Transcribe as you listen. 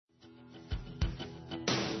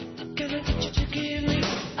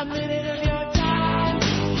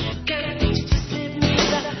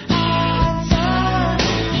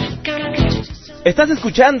Estás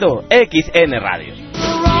escuchando XN Radio.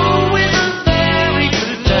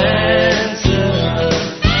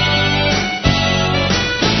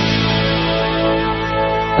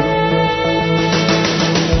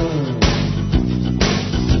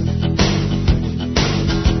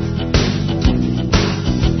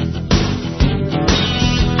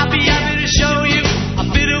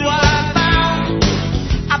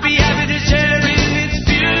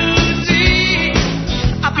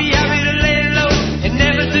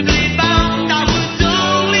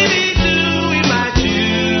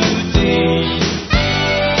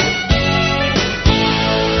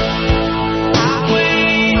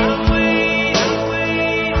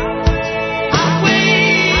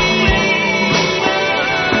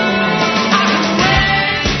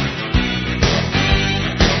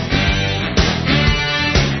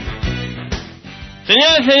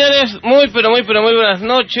 Señores, muy buenas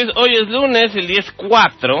noches. Hoy es lunes, el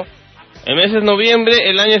 10/4. El mes es noviembre,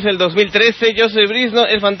 el año es el 2013. Yo soy Brisno,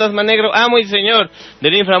 el fantasma negro, amo y señor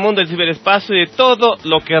del inframundo, del ciberespacio y de todo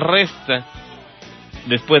lo que resta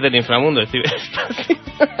después del inframundo, del ciberespacio.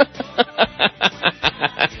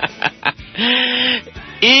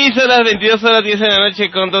 Y son las 22:10 de la noche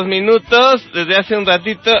con 2 minutos. Desde hace un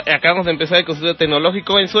ratito acabamos de empezar el Consultorio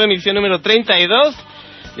Tecnológico en su emisión número 32.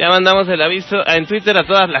 Ya mandamos el aviso en Twitter a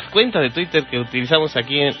todas las cuentas de Twitter que utilizamos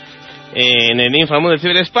aquí en el inframundo del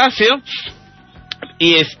ciberespacio.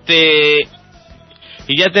 Y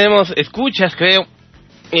ya tenemos escuchas, creo.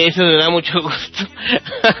 Y eso me da mucho gusto.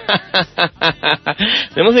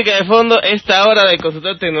 De música de fondo, esta hora del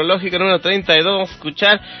Consultorio Tecnológico número 32, vamos a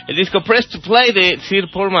escuchar el disco Press to Play de Sir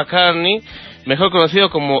Paul McCartney, mejor conocido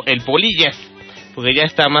como el Polillas, porque ya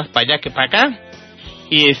está más para allá que para acá.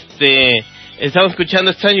 Y estamos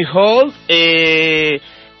escuchando Strange Hall,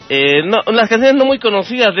 las canciones no muy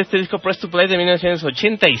conocidas de este disco Press to Play de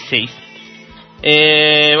 1986.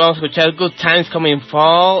 Vamos a escuchar Good Times Coming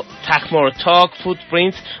Fall, Talk More Talk,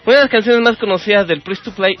 Footprints. Una de las canciones más conocidas del Press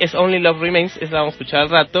to Play es Only Love Remains, esa la vamos a escuchar al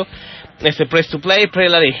rato. Press to Play,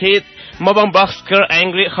 Preliminary Hit, Mobile Boxcar,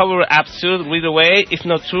 Angry, However Absurd, Read Away, It's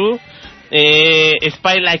Not True,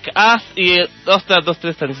 Spy Like Us y dos,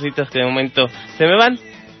 tres cancioncitas que de momento se me van.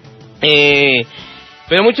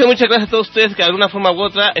 Pero muchas gracias a todos ustedes que de alguna forma u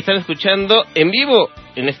otra están escuchando en vivo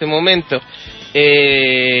en este momento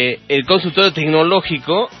el Consultorio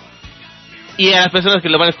Tecnológico, y a las personas que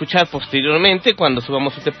lo van a escuchar posteriormente cuando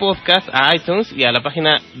subamos este podcast a iTunes y a la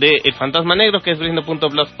página de El Fantasma Negro, que es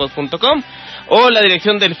brisno.blogspot.com, o la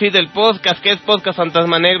dirección del feed del podcast, que es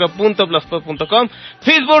podcastfantasmanegro.blogspot.com,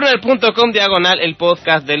 feedburner.com/ el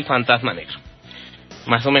podcast del Fantasma Negro.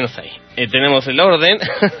 Más o menos ahí. Tenemos el orden.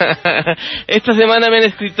 Esta semana me han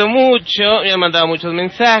escrito mucho, me han mandado muchos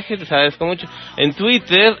mensajes, les agradezco mucho. En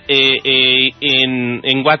Twitter,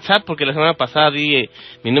 en WhatsApp, porque la semana pasada di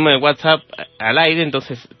mi número de WhatsApp al aire,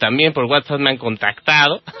 entonces también por WhatsApp me han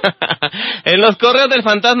contactado. En los correos del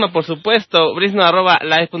fantasma, por supuesto,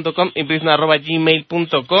 brisno@live.com y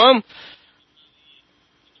brisno@gmail.com.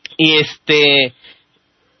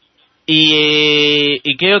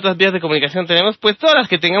 ¿Y qué otras vías de comunicación tenemos? Pues todas las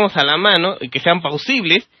que tengamos a la mano y que sean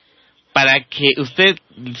plausibles, para que usted,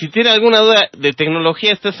 si tiene alguna duda de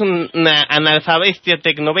tecnología, esto es una analfabestia,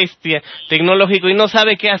 tecnobestia, tecnológico, y no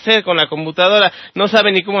sabe qué hacer con la computadora, no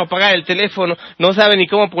sabe ni cómo apagar el teléfono, no sabe ni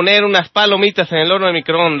cómo poner unas palomitas en el horno de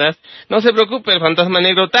microondas, no se preocupe, el Fantasma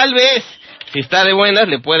Negro tal vez, si está de buenas,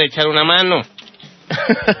 le puede echar una mano.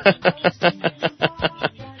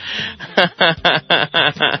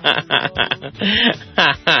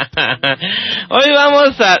 Hoy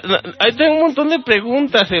tengo un montón de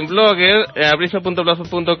preguntas en Blogger,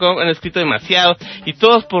 brisno.blogspot.com, han escrito demasiado y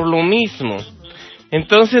todos por lo mismo.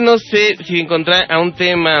 Entonces no sé si encontrar a un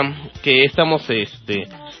tema que estamos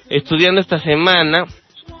estudiando esta semana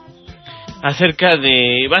acerca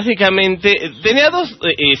de, básicamente, tenía dos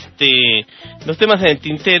temas en el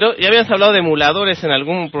tintero. Ya habíamos hablado de emuladores en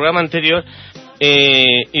algún programa anterior,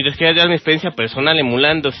 y les quería dar mi experiencia personal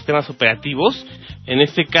emulando sistemas operativos. En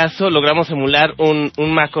este caso logramos emular un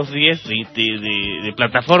MacOS 10 de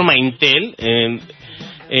plataforma Intel en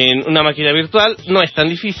una máquina virtual. No es tan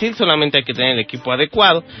difícil, solamente hay que tener el equipo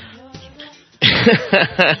adecuado.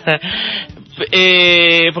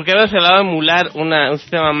 Porque habíamos hablado de emular un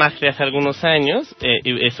sistema Mac de hace algunos años,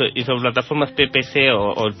 y sobre plataformas PPC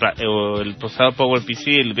o el procesador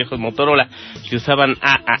PowerPC, el viejo Motorola que usaba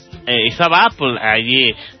Apple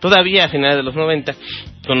allí todavía a finales de los 90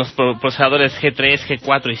 con los procesadores G3,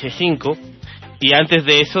 G4 y C5. Y antes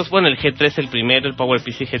de esos, bueno, el G3 el primero, el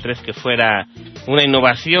PowerPC G3, que fuera una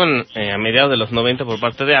innovación a mediados de los 90 por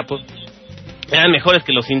parte de Apple, eran mejores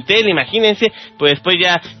que los Intel, imagínense. Pues después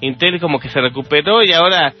ya Intel como que se recuperó y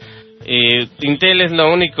ahora Intel es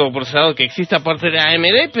lo único procesador que existe aparte de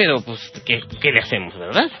AMD, pero pues ¿qué le hacemos,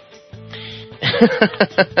 verdad?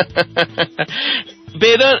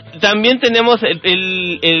 Pero también tenemos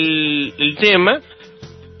el tema,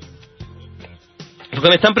 porque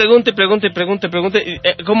me están pregunte,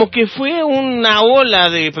 como que fue una ola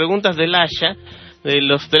de preguntas del Asha, de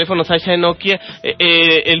los teléfonos Asha de Nokia.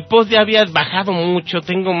 El post ya había bajado mucho,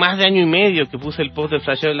 tengo más de año y medio que puse el post del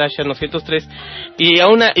flash del Asha 903, y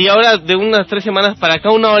ahora de unas 3 semanas para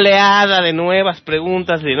acá una oleada de nuevas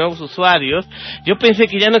preguntas de nuevos usuarios. Yo pensé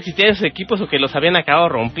que ya no existían esos equipos o que los habían acabado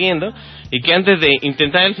rompiendo y que antes de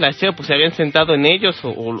intentar el flasheo pues se habían sentado en ellos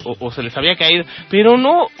o se les había caído, pero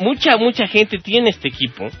no, mucha gente tiene este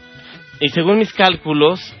equipo. Y según mis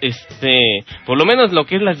cálculos, por lo menos lo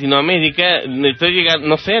que es Latinoamérica, estoy llegando,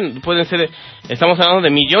 no sé, pueden ser, estamos hablando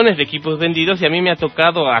de millones de equipos vendidos, y a mí me ha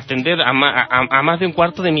tocado atender a más de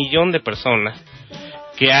 250,000 de personas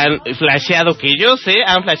que han flasheado, que yo sé,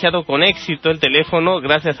 han flasheado con éxito el teléfono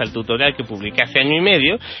gracias al tutorial que publiqué hace año y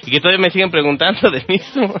medio, y que todavía me siguen preguntando del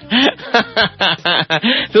mismo.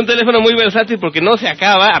 Es un teléfono muy versátil porque no se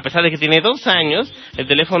acaba, a pesar de que tiene 2 años, el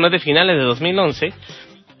teléfono es de finales de 2011,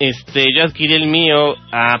 yo adquirí el mío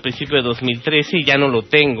a principios de 2013 y ya no lo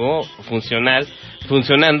tengo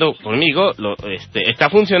funcionando conmigo. Está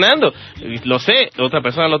funcionando, lo sé, otra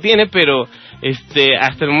persona lo tiene, pero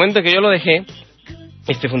hasta el momento que yo lo dejé,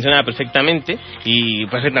 funcionaba perfectamente y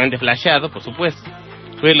perfectamente flasheado, por supuesto.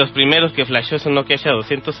 Fue de los primeros que flasheó su Nokia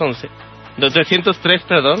 303,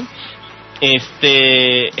 perdón.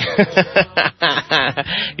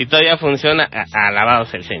 Y todavía funciona, alabado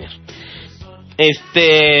sea el Señor.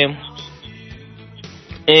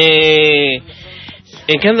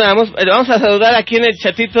 ¿En qué andamos? Vamos a saludar aquí en el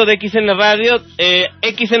chatito de XN Radio,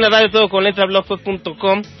 XN Radio todo con letra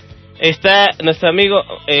blogspot.com. Está nuestro amigo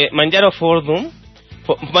Manjaro Fordumis,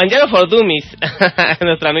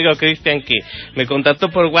 nuestro amigo Cristian, que me contactó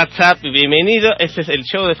por WhatsApp. Bienvenido, este es el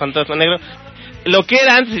show de Fantasma Negro. Lo que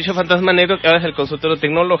era antes el show Fantasma Negro, que ahora es el Consultorio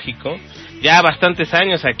Tecnológico. Ya bastantes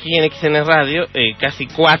años aquí en XN Radio, casi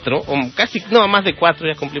 4, o casi, no, más de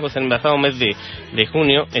 4, ya cumplimos en el pasado mes de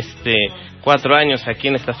junio, 4 años aquí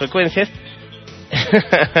en estas frecuencias.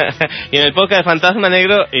 Y en el podcast de Fantasma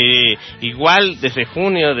Negro, igual desde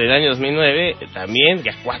junio del año 2009, también,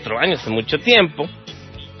 ya 4 años, es mucho tiempo.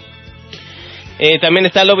 También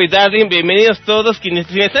está Lobby Darling. Bienvenidos todos quienes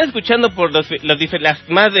si me están escuchando por las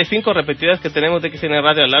más de 5 repetidoras que tenemos de XN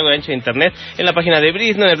Radio a lo largo de ancho de internet, en la página de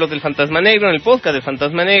Brisno, en el blog del Fantasma Negro, en el podcast del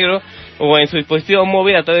Fantasma Negro, o en su dispositivo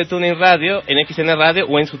móvil a través de TuneIn Radio, en XN Radio,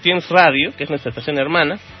 o en su Teams Radio, que es nuestra estación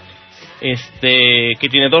hermana, que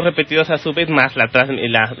tiene 2 repetidoras a su vez, más las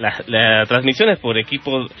transmisiones por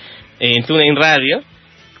equipo en TuneIn Radio.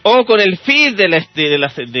 O con el feed del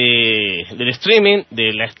streaming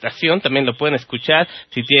de la estación, también lo pueden escuchar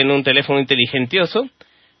si tienen un teléfono inteligentioso,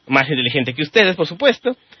 más inteligente que ustedes, por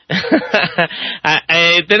supuesto.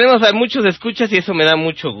 Tenemos a muchos escuchas y eso me da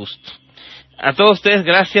mucho gusto. A todos ustedes,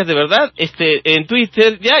 gracias, de verdad. En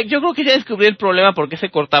Twitter, yo creo que ya descubrí el problema por qué se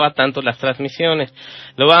cortaba tanto las transmisiones.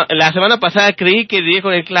 La semana pasada creí que di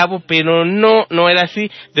con el clavo, pero no era así.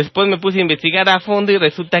 Después me puse a investigar a fondo y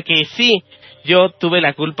resulta que sí. Yo tuve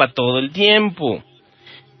la culpa todo el tiempo.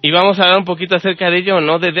 Y vamos a hablar un poquito acerca de ello,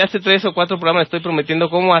 ¿no? Desde hace 3 o 4 programas estoy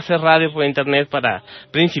prometiendo cómo hacer radio por internet para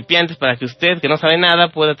principiantes, para que usted, que no sabe nada,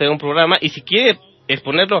 pueda tener un programa. Y si quiere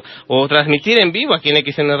exponerlo o transmitir en vivo aquí en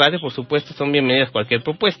XN Radio, por supuesto, son bienvenidas cualquier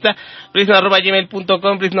propuesta.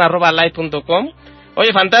 prisma@gmail.com, prisma@live.com.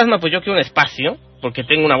 Oye, Fantasma, pues yo quiero un espacio, porque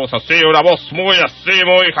tengo una voz así, una voz muy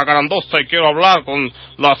jacarandosa, y quiero hablar con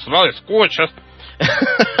las radioescuchas.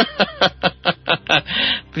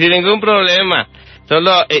 Sin ningún problema.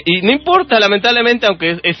 Solo y no importa, lamentablemente,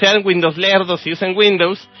 aunque sean Windows lerdos y usen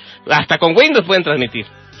Windows, hasta con Windows pueden transmitir.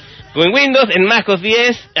 Con Windows, en Mac OS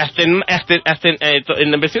 10, hasta en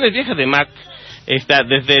versiones viejas de Mac, está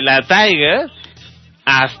desde la Tiger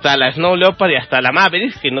hasta la Snow Leopard y hasta la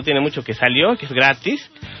Maverick, que no tiene mucho que salió, que es gratis.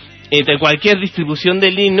 Entre cualquier distribución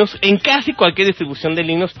de Linux, en casi cualquier distribución de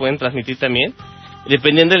Linux pueden transmitir también,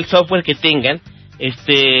 dependiendo del software que tengan.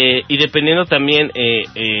 Y dependiendo también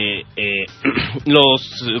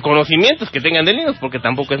los conocimientos que tengan de Linux, porque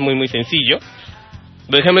tampoco es muy sencillo.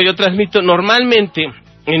 Por ejemplo, yo transmito normalmente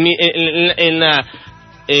en la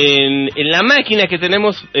máquina que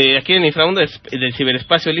tenemos aquí en el inframundo del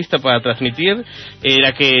ciberespacio lista para transmitir,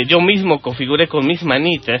 la que yo mismo configuré con mis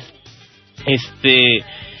manitas.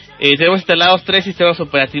 Tenemos instalados 3 sistemas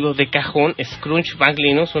operativos de cajón: Scrunch Bank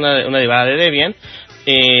Linux, una derivada de Debian,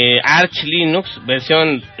 Arch Linux,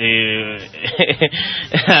 versión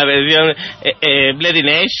la versión Bleeding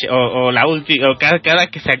Edge, o la última, o cada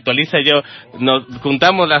que se actualiza nos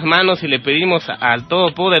juntamos las manos y le pedimos al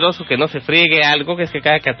Todopoderoso que no se friegue algo, que es que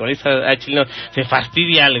cada que actualiza Arch Linux se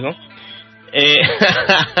fastidia algo.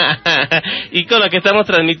 Y con lo que estamos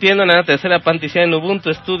transmitiendo en la tercera pantalla en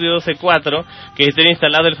Ubuntu Studio 12.4, que esté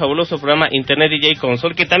instalado el fabuloso programa Internet DJ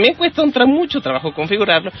Console, que también cuesta mucho trabajo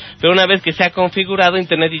configurarlo, pero una vez que se ha configurado,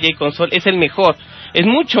 Internet DJ Console es el mejor, es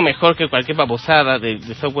mucho mejor que cualquier babosada de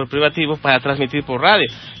software privativo para transmitir por radio.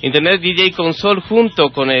 Internet DJ Console junto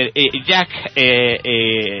con el Jack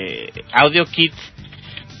Audio Kit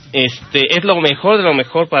es lo mejor de lo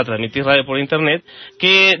mejor para transmitir radio por internet.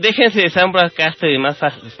 Que déjense de sound broadcast y de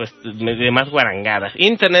más guarangadas.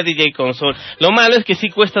 Internet DJ Console. Lo malo es que sí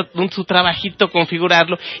cuesta su trabajito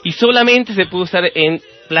configurarlo, y solamente se puede usar en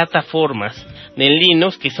plataformas de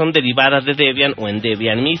Linux que son derivadas de Debian o en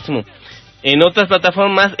Debian mismo. En otras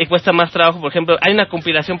plataformas cuesta más trabajo. Por ejemplo, hay una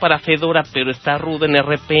compilación para Fedora, pero está rudo en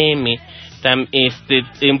RPM.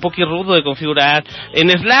 Un poquito rudo de configurar. En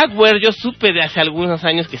Slackware yo supe de hace algunos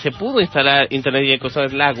años que se pudo instalar Internet DJ Console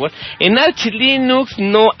en Slackware. En Arch Linux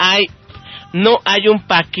no hay un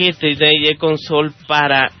paquete de DJ Console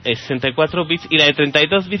para 64 bits, y la de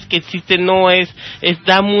 32 bits que existe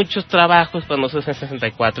da muchos trabajos cuando se usa en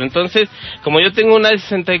 64. Entonces, como yo tengo una de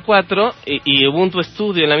 64 y Ubuntu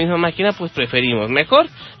Studio en la misma máquina, pues preferimos mejor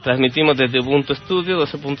transmitimos desde Ubuntu Studio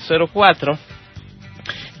 12.04,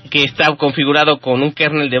 que está configurado con un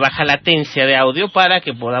kernel de baja latencia de audio para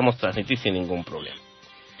que podamos transmitir sin ningún problema.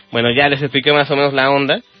 Bueno, ya les expliqué más o menos la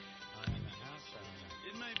onda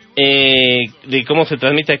de cómo se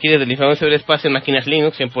transmite aquí desde el informe sobre el espacio en máquinas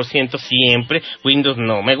Linux 100% siempre. Windows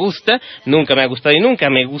no me gusta, nunca me ha gustado y nunca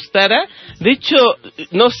me gustará. De hecho,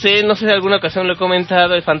 no sé si en alguna ocasión lo he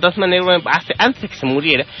comentado, el Fantasma Negro, antes de que se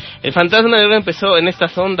muriera, el Fantasma Negro empezó en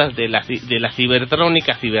estas ondas de la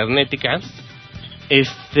cibertrónica, cibernética,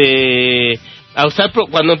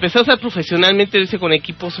 cuando empecé a usar profesionalmente, lo hice con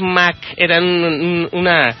equipos Mac. Eran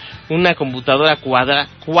una computadora cuadra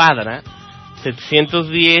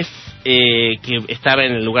 710 que estaba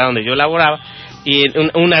en el lugar donde yo laboraba, y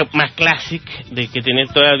una Mac Classic que tenía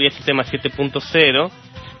todavía sistema 7.0,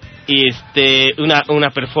 y una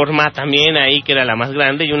Performa también ahí, que era la más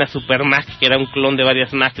grande, y una Super Mac que era un clon de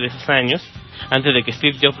varias Mac de esos años antes de que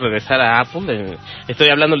Steve Jobs regresara a Apple. Estoy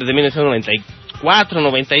hablando de 1994,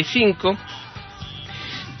 95.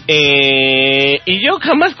 Y yo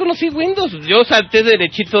jamás conocí Windows. Yo salté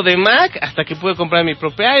derechito de Mac hasta que pude comprar mi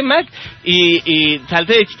propia iMac, y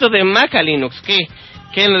salté derechito de Mac a Linux. ¿Qué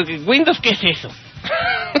Windows, qué es eso?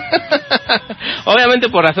 Obviamente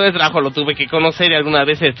por razones de trabajo lo tuve que conocer y algunas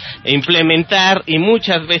veces implementar, y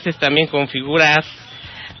muchas veces también configurar.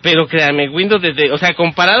 Pero créanme, Windows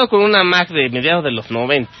comparado con una Mac de mediados de los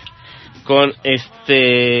 90, con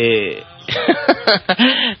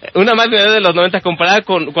una Mac de los 90 comparada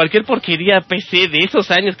con cualquier porquería PC de esos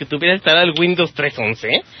años que tuviera instalado el Windows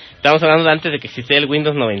 3.11. Estamos hablando de antes de que existiera el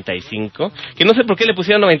Windows 95, que no sé por qué le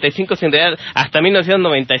pusieron 95 si en realidad hasta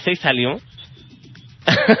 1996 salió.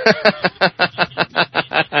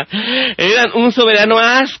 Eran un soberano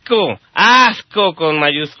asco con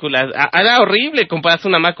mayúsculas. Era horrible compararse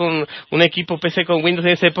una Mac con un equipo PC con Windows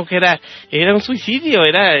en esa época. Era un suicidio,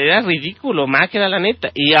 era ridículo. Mac era la neta.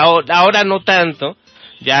 Y ahora no tanto.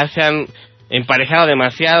 Ya se han emparejado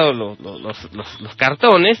demasiado los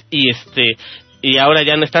cartones, y ahora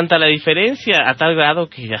ya no es tanta la diferencia, a tal grado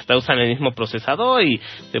que ya hasta usan el mismo procesador y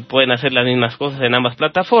se pueden hacer las mismas cosas en ambas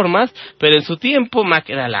plataformas. Pero en su tiempo Mac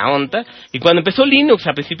era la onda, y cuando empezó Linux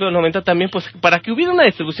a principios de los 90 también, pues para que hubiera una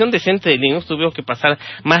distribución decente de Linux tuvieron que pasar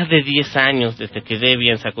más de 10 años desde que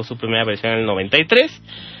Debian sacó su primera versión en el 93.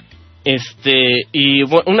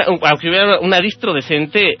 Aunque hubiera una distro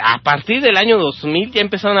decente, a partir del año 2000 ya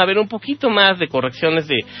empezaron a haber un poquito más de correcciones,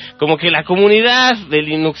 como que la comunidad de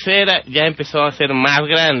Linuxera ya empezó a ser más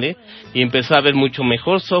grande y empezó a haber mucho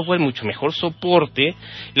mejor software, mucho mejor soporte.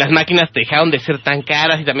 Las máquinas dejaron de ser tan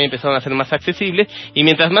caras y también empezaron a ser más accesibles, y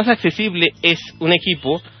mientras más accesible es un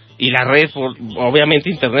equipo y la red, obviamente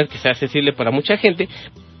internet, que sea accesible para mucha gente,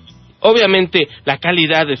 obviamente la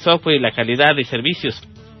calidad de software y la calidad de servicios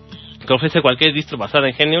que ofrece cualquier distro basada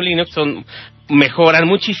en GNU Linux mejoran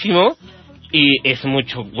muchísimo, y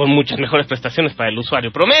con muchas mejores prestaciones para el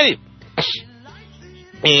usuario promedio.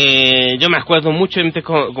 Yo me acuerdo mucho, yo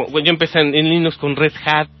empecé en Linux con Red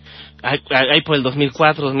Hat, ahí por el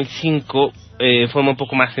 2004, 2005, forma un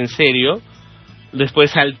poco más en serio,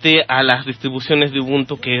 Después salté a las distribuciones de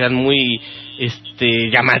Ubuntu que eran muy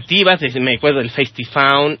llamativas. Me acuerdo del Feisty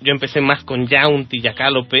Found. Yo empecé más con Yaunty y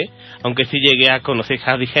Jackalope, aunque sí llegué a conocer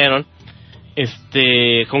Hardy Heron.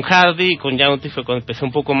 Con Hardy y con Yaunty fue cuando empecé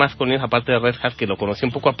un poco más con ellos, aparte de Red Hat, que lo conocí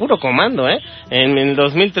un poco a puro comando, En el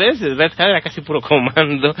 2003 Red Hat era casi puro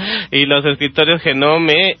comando, y los escritorios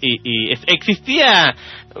Genome, y existía,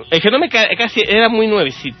 el Genome casi era muy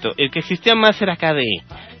nuevecito, el que existía más era KDE,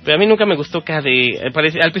 pero a mí nunca me gustó KDE,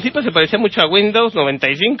 al principio se parecía mucho a Windows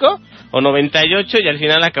 95 o 98, y al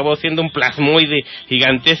final acabó siendo un plasmoide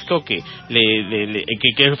gigantesco que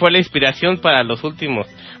fue la inspiración para los últimos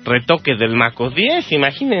retoques del MacOS 10,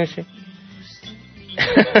 imagínense.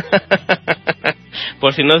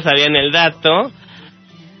 Por si no sabían el dato.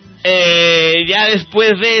 Ya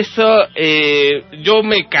después de eso, yo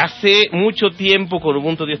me casé mucho tiempo con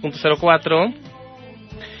Ubuntu 10.04.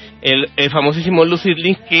 El famosísimo Lucid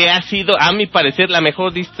Link, que ha sido, a mi parecer, la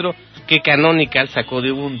mejor distro que Canonical sacó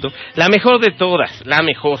de Ubuntu. La mejor de todas, la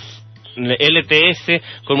mejor. LTS,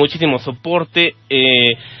 con muchísimo soporte.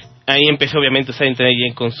 Ahí empecé obviamente a usar Internet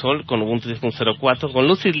en Console con Ubuntu 10.04, con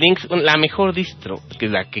Lucid Links, la mejor distro que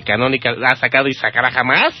la que Canonical ha sacado y sacará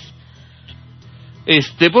jamás.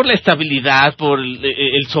 Por la estabilidad, por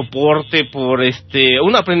el soporte,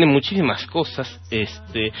 uno aprende muchísimas cosas,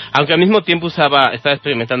 aunque al mismo tiempo estaba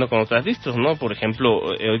experimentando con otras distros, ¿no? Por ejemplo,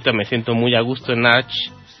 ahorita me siento muy a gusto en Arch,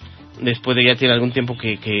 después de ya tiene algún tiempo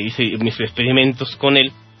que hice mis experimentos con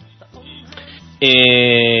él.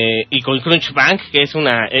 Y con Crunchbang, que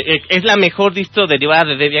es la mejor distro derivada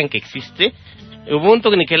de Debian que existe. Ubuntu,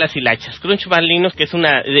 Niquelas y Lachas. Crunchbang Linux, que es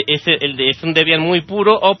un Debian muy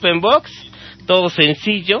puro, OpenBox, todo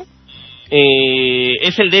sencillo.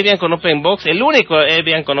 Es el Debian con OpenBox, el único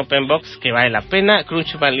Debian con OpenBox que vale la pena.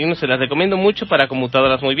 Crunchbang Linux se las recomiendo mucho para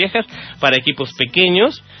computadoras muy viejas, para equipos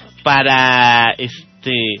pequeños, para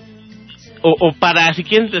o para si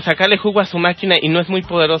quieren sacarle jugo a su máquina y no es muy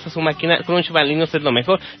poderosa su máquina, Crunchbang Linux es lo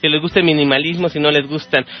mejor. Si les gusta el minimalismo, si no les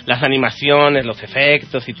gustan las animaciones, los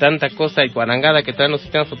efectos y tanta cosa y cuarangada que traen los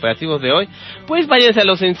sistemas operativos de hoy, pues váyanse a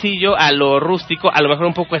lo sencillo, a lo rústico, a lo mejor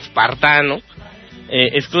un poco espartano.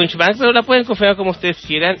 Es Crunchbang, pero la pueden configurar como ustedes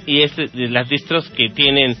quieran, y es de las distros que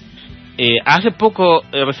tienen. Hace poco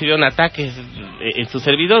recibieron ataques en su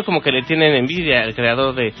servidor, como que le tienen envidia al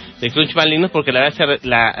creador de Crunchbang Linux, porque la verdad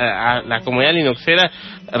la comunidad linuxera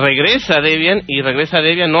regresa a Debian, y regresa a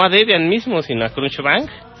Debian, no a Debian mismo, sino a Crunchbang.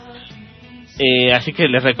 Así que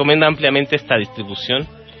les recomiendo ampliamente esta distribución.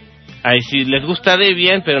 Ahí, si les gusta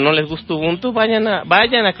Debian, pero no les gusta Ubuntu, vayan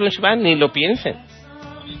a Crunchbang, ni lo piensen.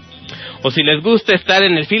 O si les gusta estar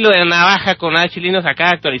en el filo de la navaja con Arch Linux, a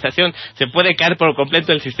cada actualización se puede caer por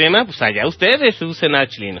completo el sistema, pues allá ustedes usen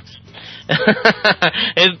Arch Linux.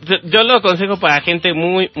 Yo lo aconsejo para gente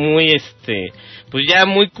muy, pues ya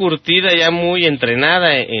muy curtida, ya muy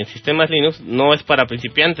entrenada en sistemas Linux. No es para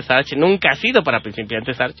principiantes Arch, nunca ha sido para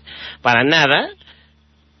principiantes Arch, para nada.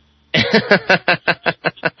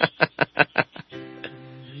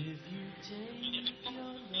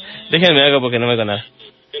 Déjenme algo porque no me oigo nada.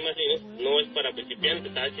 Sistemas Linux no es para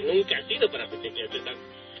principiantes Arch, nunca ha sido para principiantes Arch,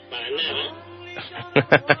 para nada.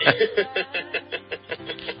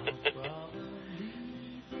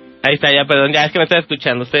 Ahí está, ya, perdón, ya es que me estaba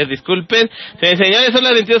escuchando, ustedes disculpen. Señores, son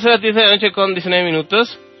las 22 horas 10 de la noche con 19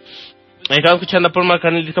 minutos. Estamos escuchando a Paul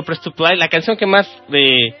McCartney, el disco Press to Play, la canción que más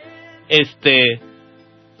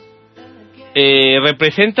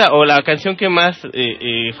representa, o la canción que más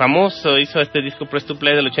famoso hizo este disco Press to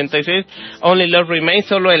Play del 86, Only Love Remains,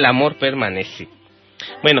 solo el amor permanece.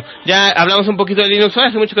 Bueno, ya hablamos un poquito de Linux,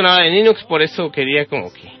 hace mucho que no hablaba de Linux, por eso quería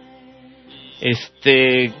como que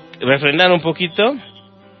refrendar un poquito.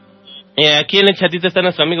 Aquí en el chatito está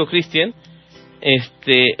nuestro amigo Cristian,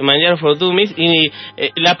 Manjaro for Dummies, y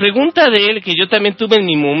la pregunta de él, que yo también tuve en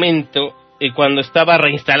mi momento, cuando estaba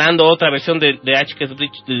reinstalando otra versión de Arch, que es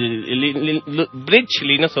Bridge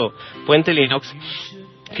Linux o Puente Linux,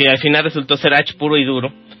 que al final resultó ser Arch puro y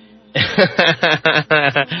duro.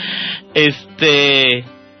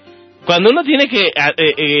 Cuando uno tiene que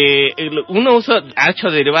uno usa Arch o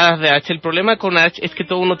derivadas de Arch, el problema con Arch es que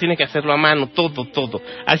todo uno tiene que hacerlo a mano, todo.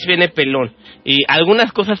 Arch viene pelón, y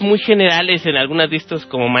algunas cosas muy generales en algunas distros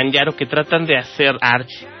como Manjaro, que tratan de hacer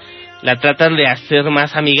Arch, la tratan de hacer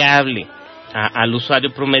más amigable al usuario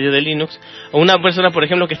promedio de Linux, o una persona, por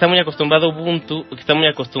ejemplo, que está muy acostumbrada a Ubuntu, que está muy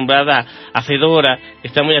acostumbrada a Fedora, que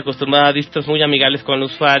está muy acostumbrada a distros muy amigables con el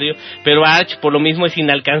usuario, pero Arch por lo mismo es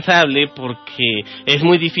inalcanzable, porque es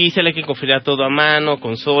muy difícil, hay que configurar todo a mano,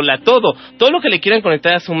 consola, todo lo que le quieran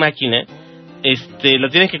conectar a su máquina, lo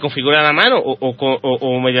tienen que configurar a mano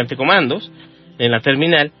o mediante comandos en la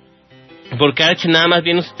terminal. porque Arch nada más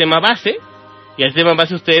viene un sistema base, y el sistema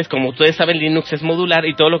base ustedes, como ustedes saben, Linux es modular,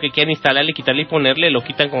 y todo lo que quieran instalarle, quitarle y ponerle, lo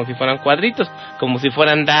quitan como si fueran cuadritos, como si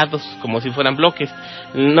fueran dados, como si fueran bloques.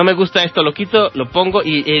 No me gusta esto, lo quito, lo pongo,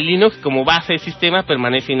 y el Linux como base de sistema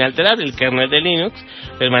permanece inalterado, el kernel de Linux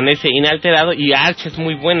permanece inalterado, y Arch es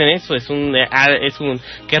muy bueno en eso, es un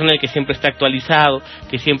kernel que siempre está actualizado,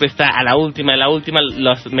 que siempre está a la última,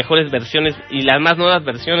 las mejores versiones y las más nuevas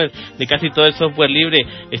versiones de casi todo el software libre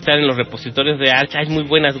están en los repositorios de Arch. Hay muy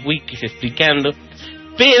buenas wikis explicando,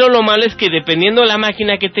 pero lo malo es que dependiendo de la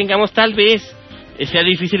máquina que tengamos, tal vez sea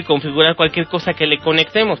difícil configurar cualquier cosa que le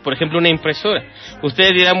conectemos. Por ejemplo, una impresora.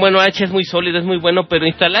 Ustedes dirán, bueno, Arch es muy sólido, es muy bueno, pero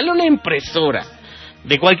instalarle una impresora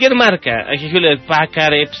de cualquier marca, Hewlett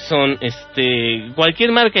Packard, Epson,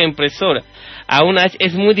 cualquier marca de impresora, a un Arch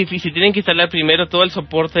es muy difícil. Tienen que instalar primero todo el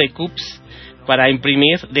soporte de CUPS para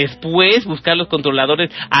imprimir, después buscar los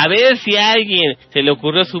controladores, a ver si a alguien se le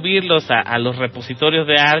ocurrió subirlos a los repositorios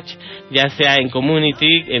de Arch, ya sea en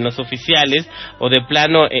Community, en los oficiales, o de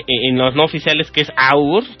plano en los no oficiales, que es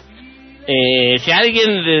AUR. Si a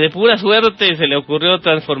alguien de pura suerte se le ocurrió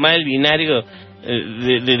transformar el binario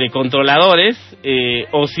de controladores,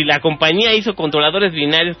 o si la compañía hizo controladores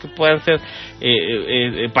binarios que puedan ser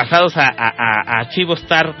pasados a archivos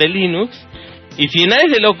TAR de Linux, y si a nadie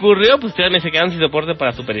se le ocurrió, pues ustedes se quedan sin soporte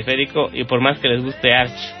para su periférico, y por más que les guste Arch,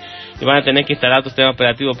 y van a tener que instalar otro sistema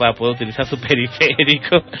operativo para poder utilizar su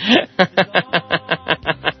periférico.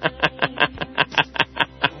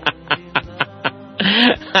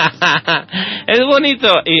 Es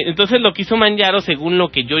bonito. Y entonces lo que hizo Manjaro, según lo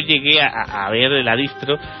que yo llegué a ver de la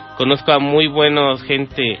distro, conozco a muy buenos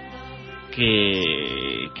gente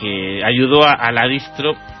que ayudó a la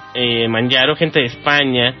distro Manjaro, gente de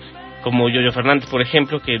España, como Yoyo Fernández, por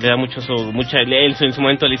ejemplo, que le da él en su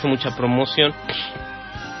momento le hizo mucha promoción,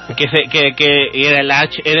 que era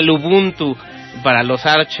el Ubuntu para los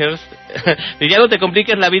Archers. Ya no te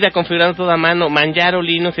compliques la vida configurando todo a mano. Manjaro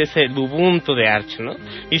Linux es el Ubuntu de Arch, ¿no?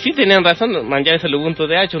 Y sí tenían razón, Manjaro es el Ubuntu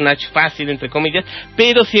de Arch, un Arch fácil, entre comillas,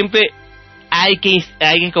 pero siempre hay que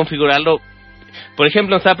configurarlo. Por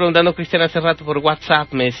ejemplo, nos estaba preguntando Cristian hace rato por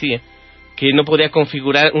WhatsApp, me decía que no podía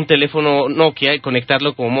configurar un teléfono Nokia y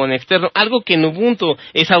conectarlo como modem externo, algo que en Ubuntu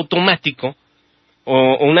es automático,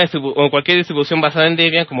 o cualquier distribución basada en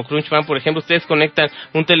Debian, como Crunchband, por ejemplo. Ustedes conectan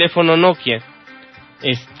un teléfono Nokia,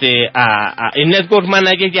 el Network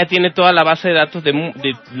Manager ya tiene toda la base de datos de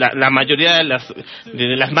la mayoría de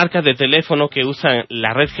las marcas de teléfono que usan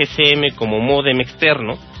la red GSM como modem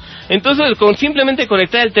externo. Entonces, con simplemente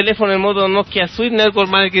conectar el teléfono en modo Nokia Suite, Network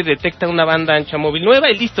Manager detecta una banda ancha móvil nueva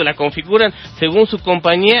y listo, la configuran según su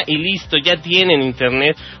compañía y listo, ya tienen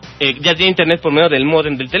internet, por medio del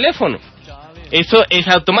modem del teléfono. Eso es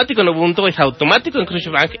automático en Ubuntu, es automático en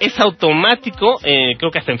Crunchband, es automático, creo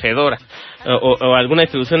que hasta en Fedora, o alguna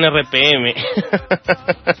distribución RPM.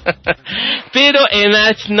 Pero en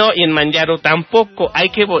Arch no, y en Manjaro tampoco. Hay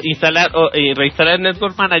que instalar o reinstalar el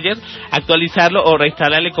Network Manager, actualizarlo, o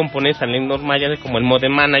reinstalarle componentes al Network Manager como el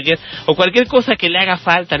Modem Manager, o cualquier cosa que le haga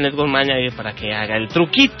falta al Network Manager para que haga el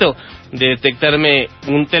truquito de detectarme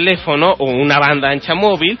un teléfono o una banda ancha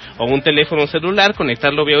móvil o un teléfono celular,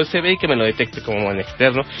 conectarlo vía USB y que me lo detecte como en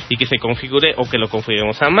externo y que se configure o que lo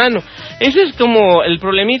configuremos a mano. Ese es como el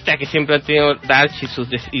problemita que siempre ha tenido Arch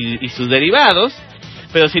y sus derivados.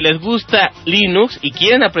 Pero si les gusta Linux y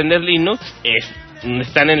quieren aprender Linux,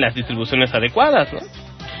 están en las distribuciones adecuadas, ¿no?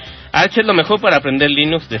 Arch es lo mejor para aprender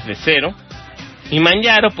Linux desde cero. Y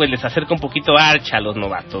Manjaro pues les acerca un poquito Arch a los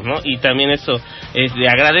novatos, ¿no? Y también eso es de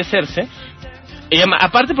agradecerse.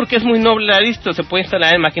 Aparte porque es muy noble la distro, se puede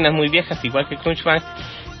instalar en máquinas muy viejas, igual que Crunchband,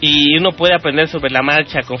 y uno puede aprender sobre la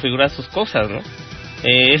marcha a configurar sus cosas, ¿no?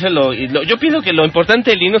 Eso yo pienso que lo importante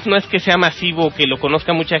de Linux no es que sea masivo, que lo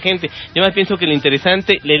conozca mucha gente. Yo más pienso que lo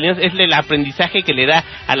interesante de Linux es el aprendizaje que le da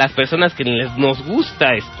a las personas que nos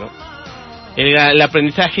gusta esto. El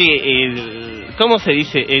aprendizaje, ¿cómo se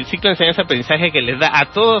dice? El ciclo de enseñanza-aprendizaje que les da a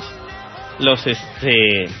todos los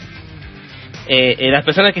las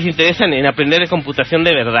personas que se interesan en aprender de computación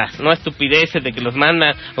de verdad, no estupideces de que los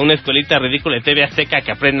mandan a una escuelita ridícula de TV Azteca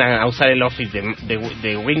que aprendan a usar el Office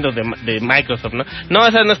de Windows de Microsoft, no,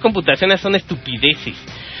 esas no es computación, esas son estupideces.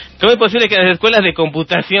 ¿Cómo es posible que en las escuelas de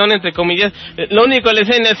computación, entre comillas, lo único que les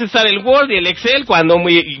enseñan es usar el Word y el Excel cuando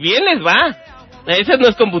muy bien les va? Esa no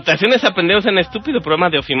es computación, es aprender a usar un estúpido programa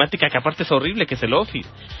de ofimática que aparte es horrible, que es el Office.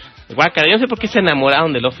 Guácara, yo no sé por qué se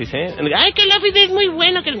enamoraron del Office, Ay, que el Office es muy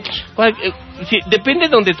bueno. Sí, depende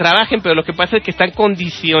de donde trabajen, pero lo que pasa es que están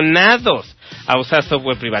condicionados a usar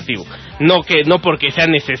software privativo. No porque sea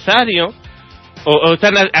necesario, o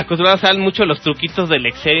están acostumbrados a usar mucho los truquitos del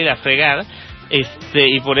Excel y la fregada,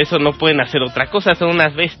 y por eso no pueden hacer otra cosa, son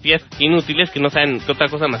unas bestias inútiles que no saben otra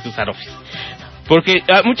cosa más que usar Office. Porque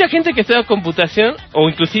mucha gente que estudia computación, o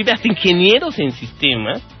inclusive hasta ingenieros en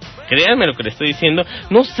sistemas, créanme lo que les estoy diciendo,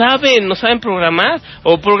 no saben programar,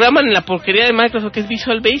 o programan en la porquería de Microsoft que es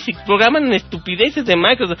Visual Basic, programan en estupideces de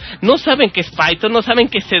Microsoft, no saben qué es Python, no saben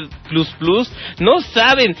qué es C++, no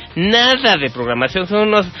saben nada de programación, son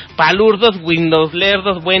unos palurdos, Windows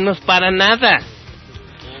lerdos, buenos para nada.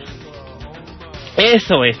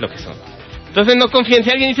 Eso es lo que son. Entonces no confíen,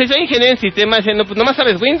 si alguien dice, soy ingeniero en sistemas, diciendo, pues nomás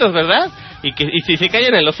sabes Windows, ¿verdad? Y si se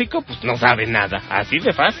callan el hocico, pues no saben nada, así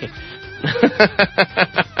de fácil.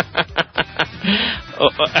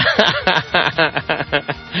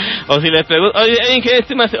 O si les pregunto, oye, ingeniero en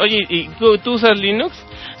sistemas, oye, ¿y tú usas Linux?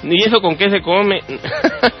 ¿Y eso con qué se come?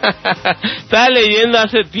 Estaba leyendo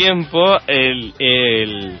hace tiempo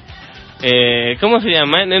 ¿cómo se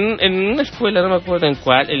llama? En una escuela, no me acuerdo en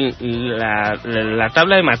cuál, la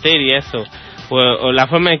tabla de materias o la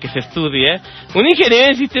forma en que se estudia. Un ingeniero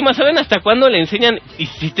en sistemas, ¿saben hasta cuándo le enseñan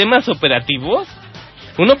sistemas operativos?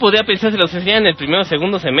 Uno podría pensar se los enseñan en el primero o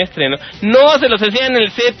segundo semestre, ¿no? No, se los enseñan en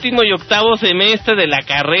el 7º y 8º semestre de la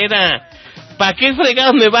carrera. ¿Para qué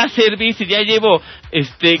fregados me va a servir si ya llevo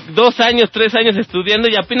 2 años, 3 años estudiando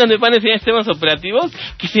y apenas me van a enseñar sistemas operativos?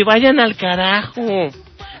 Que se vayan al carajo.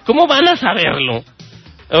 ¿Cómo van a saberlo?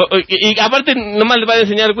 Y aparte, nomás les van a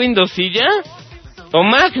enseñar Windows y ya. O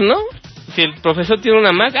Mac, ¿no? Si el profesor tiene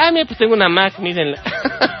una Mac, mira, pues tengo una Mac, mírenla.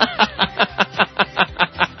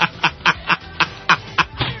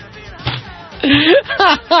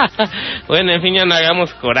 Bueno, en fin, ya no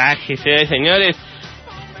hagamos coraje, señores.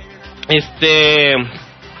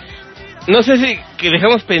 No sé si que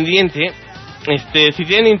dejamos pendiente. Si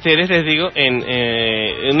tienen interés, les digo,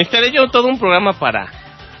 necesitaré yo todo un programa para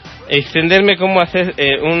extenderme cómo hacer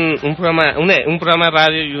un programa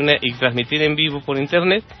radio y transmitir en vivo por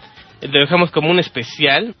internet. Lo dejamos como un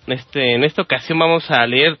especial. En esta ocasión vamos a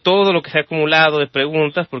leer todo lo que se ha acumulado de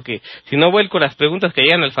preguntas, porque si no vuelco las preguntas que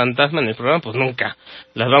llegan al Fantasma en el programa, pues nunca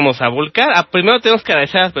las vamos a volcar. Primero tenemos que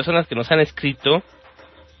agradecer a las personas que nos han escrito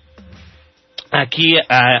aquí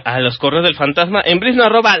a los correos del Fantasma. En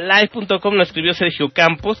brisno@live.com nos escribió Sergio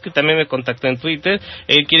Campos, que también me contactó en Twitter.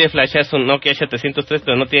 Él quiere flashear su Nokia H303,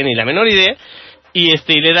 pero no tiene ni la menor idea. Y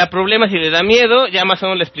le da problemas y le da miedo. Ya más o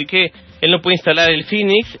menos le expliqué, él no puede instalar el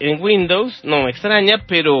Phoenix en Windows, no me extraña,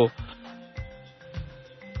 pero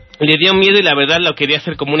le dio miedo y la verdad lo quería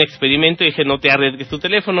hacer como un experimento. Y dije, no te arriesgues tu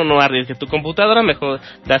teléfono, no arriesgues tu computadora, mejor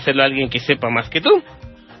dáselo a alguien que sepa más que tú.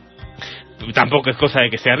 Tampoco es cosa de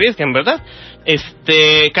que se arriesguen, ¿verdad?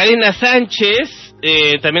 Karina Sánchez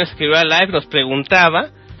también nos escribió a Live, nos preguntaba,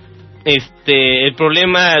 el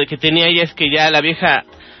problema que tenía ella es que ya la vieja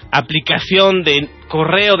aplicación de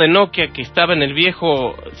correo de Nokia que estaba en el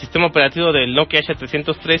viejo sistema operativo del Nokia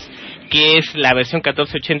H303, que es la versión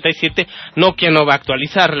 1487, Nokia no va a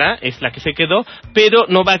actualizarla, es la que se quedó, pero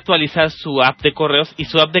no va a actualizar su app de correos, y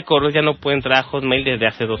su app de correos ya no puede entrar a Hotmail desde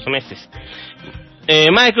hace 2 meses.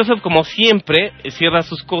 Microsoft, como siempre, cierra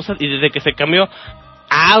sus cosas, y desde que se cambió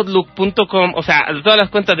a Outlook.com, o sea, todas las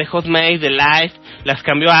cuentas de Hotmail, de Live, las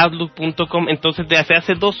cambió a Outlook.com, entonces desde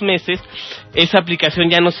hace 2 meses, esa aplicación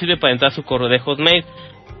ya no sirve para entrar a su correo de Hotmail.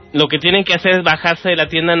 Lo que tienen que hacer es bajarse de la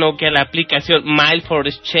tienda Nokia la aplicación Mail for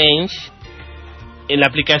Exchange. La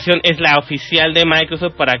aplicación es la oficial de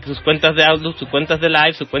Microsoft para que sus cuentas de Outlook, sus cuentas de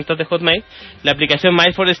Live, sus cuentas de Hotmail, la aplicación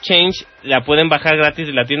Mail for Exchange la pueden bajar gratis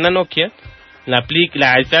de la tienda Nokia. La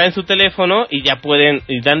instalan en su teléfono y ya pueden,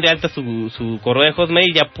 y dan de alta su correo de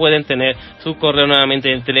Hotmail, y ya pueden tener su correo nuevamente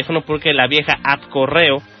en el teléfono, porque la vieja app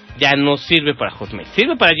correo ya no sirve para Hotmail.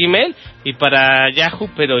 Sirve para Gmail y para Yahoo,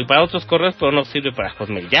 y para otros correos, pero no sirve para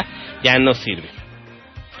Hotmail. Ya no sirve.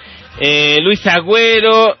 Luis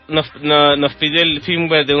Agüero nos pidió el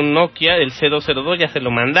firmware de un Nokia, del C202, ya se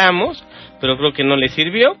lo mandamos, pero creo que no le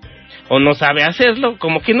sirvió, o no sabe hacerlo,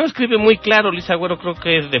 como que no escribe muy claro. Luis Agüero creo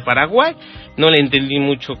que es de Paraguay, no le entendí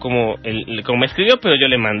mucho cómo me escribió, pero yo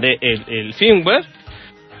le mandé el firmware.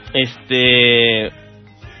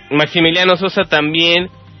 Maximiliano Sosa también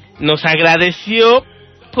nos agradeció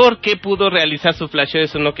porque pudo realizar su flasheo de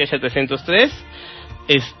su Nokia H303,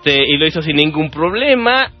 y lo hizo sin ningún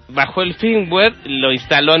problema. Bajó el firmware, lo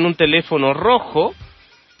instaló en un teléfono rojo.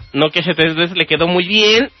 Nokia H303 le quedó muy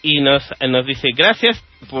bien y nos dice, gracias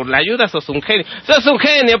por la ayuda, sos un genio. ¡Sos un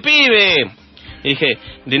genio, pibe! Y dije,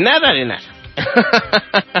 de nada.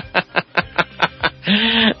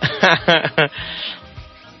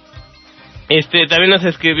 También nos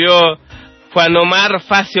escribió Juan Omar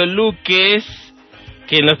Facio Luques,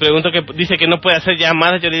 que nos preguntó, que dice que no puede hacer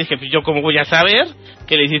llamadas. Yo le dije, pues yo cómo voy a saber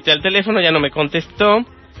que le hiciste al teléfono, ya no me contestó.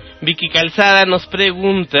 Vicky Calzada nos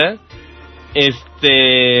pregunta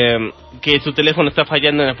que su teléfono está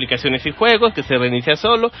fallando en aplicaciones y juegos, que se reinicia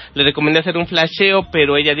solo. Le recomendé hacer un flasheo,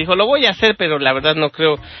 pero ella dijo, lo voy a hacer, pero la verdad no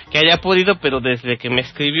creo que haya podido, pero desde que me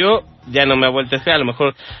escribió ya no me ha vuelto a escribir. A lo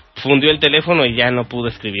mejor fundió el teléfono y ya no pudo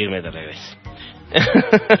escribirme de regreso.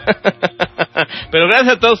 Pero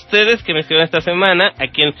gracias a todos ustedes que me escribieron esta semana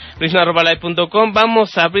aquí en brisno@live.com.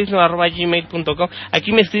 Vamos a brisno@gmail.com.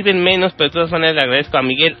 Aquí me escriben menos, pero de todas maneras le agradezco a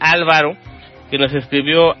Miguel Álvaro, que nos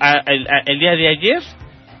escribió el día de ayer,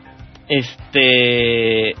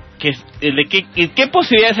 ¿qué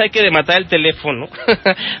posibilidades hay que de matar el teléfono?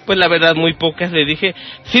 Pues la verdad muy pocas. Le dije,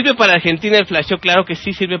 ¿sirve para Argentina el flasheo? Claro que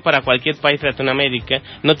sí, sirve para cualquier país de Latinoamérica.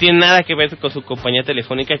 No tiene nada que ver con su compañía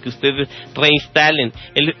telefónica que ustedes reinstalen.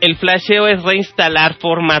 El flasheo es reinstalar,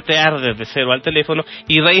 formatear desde cero al teléfono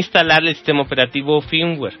y reinstalar el sistema operativo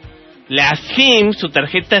firmware. La SIM, su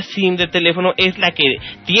tarjeta SIM de teléfono, es la que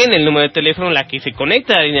tiene el número de teléfono, la que se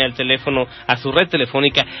conecta a la línea del teléfono a su red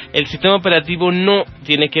telefónica. El sistema operativo no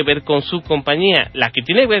tiene que ver con su compañía. La que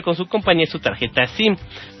tiene que ver con su compañía es su tarjeta SIM.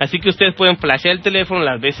 Así que ustedes pueden flashear el teléfono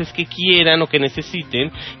las veces que quieran o que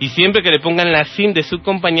necesiten, y siempre que le pongan la SIM de su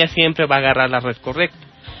compañía, siempre va a agarrar la red correcta.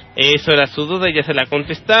 Eso era su duda, ya se la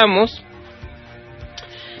contestamos.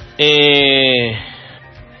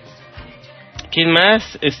 ¿Quién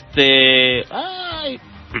más? Creo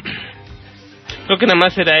que nada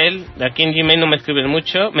más era él. Aquí en Gmail no me escriben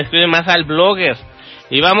mucho. Me escriben más al blogger.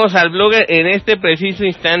 Y vamos al blogger en este preciso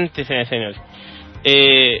instante, señores.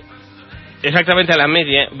 Exactamente a la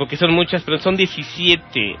media, porque son muchas, pero son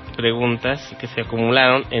 17 preguntas que se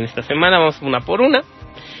acumularon en esta semana. Vamos una por una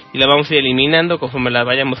y la vamos a ir eliminando conforme las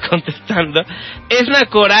vayamos contestando. Es una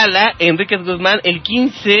Corala, Enríquez Guzmán, el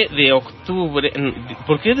 15 de octubre.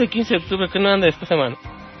 ¿Por qué es el 15 de octubre? ¿Qué no anda esta semana?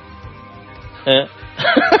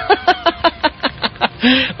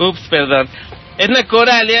 Ups, perdón. Es una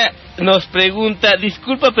Coralia, nos pregunta,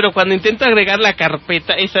 disculpa, pero cuando intento agregar la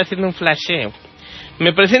carpeta, está haciendo un flasheo.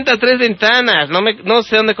 Me presenta 3 ventanas, no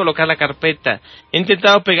sé dónde colocar la carpeta. He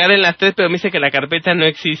intentado pegar en las 3, pero me dice que la carpeta no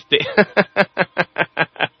existe.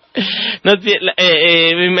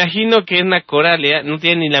 Me imagino que es una Coralia, no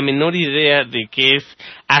tiene ni la menor idea de qué es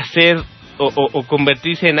hacer o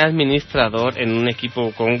convertirse en administrador en un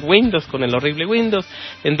equipo con Windows, con el horrible Windows.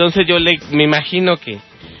 Entonces me imagino que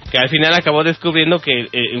al final acabó descubriendo que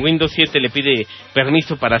Windows 7 le pide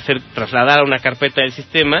permiso para trasladar una carpeta del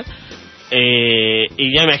sistema.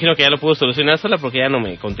 Y ya me imagino que ya lo pudo solucionar sola porque ya no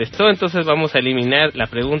me contestó. Entonces vamos a eliminar la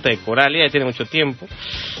pregunta de Coralia, ya tiene mucho tiempo.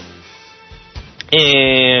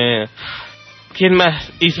 ¿Quién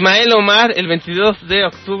más? Ismael Omar, el 22 de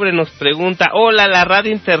octubre nos pregunta, hola, la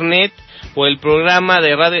radio internet o el programa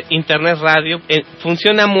de radio internet radio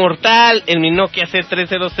funciona mortal en mi Nokia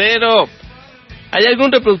C300. ¿Hay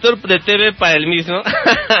algún reproductor de TV para el mismo?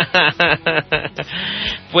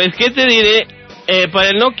 Pues, ¿qué te diré? Para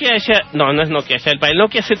el Nokia no es Nokia para el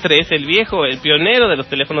Nokia C3, el viejo, el pionero de los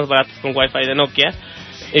teléfonos baratos con Wi-Fi de Nokia,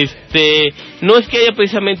 no es que haya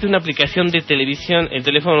precisamente una aplicación de televisión. El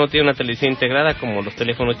teléfono no tiene una televisión integrada como los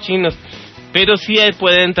teléfonos chinos, pero sí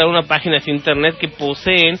puede entrar a una página de internet que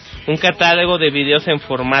poseen un catálogo de videos en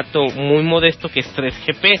formato muy modesto que es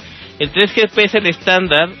 3GP. El 3GP es el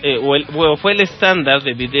estándar, fue el estándar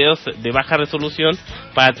de videos de baja resolución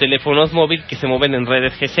para teléfonos móviles que se mueven en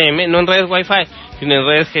redes GSM, no en redes Wi-Fi, sino en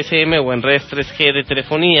redes GSM o en redes 3G de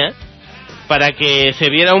telefonía, para que se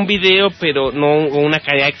viera un video, pero no una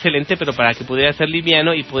calidad excelente, pero para que pudiera ser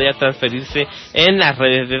liviano y pudiera transferirse en las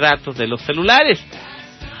redes de datos de los celulares.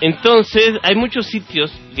 Entonces, hay muchos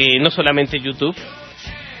sitios, no solamente YouTube,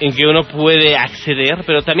 en que uno puede acceder,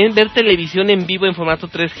 pero también ver televisión en vivo en formato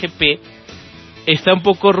 3GP está un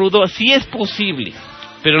poco rudo. Sí es posible,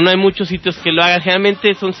 pero no hay muchos sitios que lo hagan.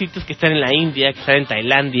 Generalmente son sitios que están en la India, que están en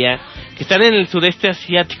Tailandia, que están en el sureste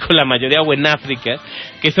asiático, la mayoría, o en África,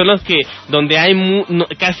 que son los que donde hay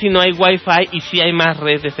casi no hay Wi-Fi y sí hay más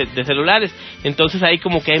redes de celulares. Entonces hay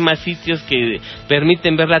como que hay más sitios que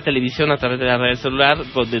permiten ver la televisión a través de la red celular,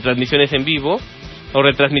 de transmisiones en vivo o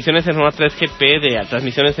retransmisiones en formato 3GP de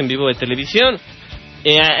transmisiones en vivo de televisión.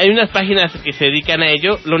 Hay unas páginas que se dedican a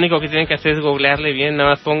ello. Lo único que tienen que hacer es googlearle bien,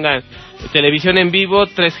 nada más pongan televisión en vivo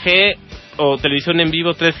 3G o televisión en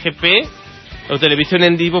vivo 3GP o televisión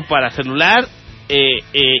en vivo para celular,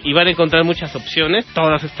 y van a encontrar muchas opciones,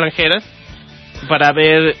 todas extranjeras, para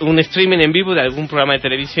ver un streaming en vivo de algún programa de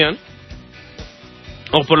televisión,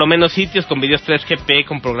 o por lo menos sitios con videos 3GP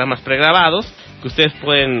con programas pregrabados que ustedes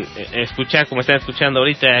pueden escuchar como están escuchando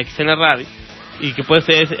ahorita aquí en la radio, y que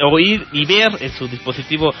pueden oír y ver en su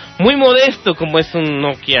dispositivo muy modesto como es un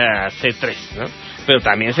Nokia C3, ¿no? Pero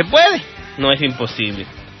también se puede, no es imposible.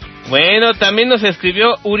 Bueno, también nos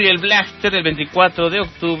escribió Uriel Blaster el 24 de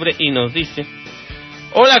octubre y nos dice: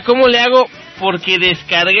 hola, ¿cómo le hago? Porque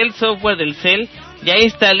descargué el software del cel, ya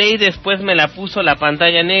instalé y después me la puso la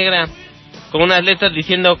pantalla negra con unas letras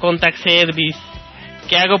diciendo Contact Service.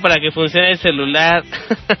 ¿Qué hago para que funcione el celular?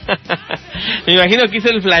 Me imagino que hice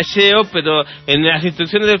el flasheo, pero en las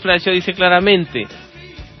instrucciones del flasheo dice claramente,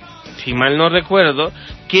 si mal no recuerdo,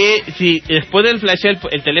 que si después del flasheo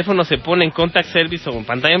el teléfono se pone en Contact Service o en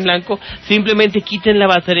pantalla en blanco, simplemente quiten la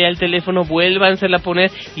batería del teléfono, vuélvansela a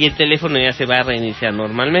poner y el teléfono ya se va a reiniciar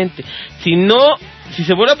normalmente. Si no, si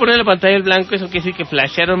se vuelve a poner la pantalla en blanco, eso quiere decir que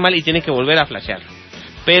flashearon mal y tienen que volver a flashear.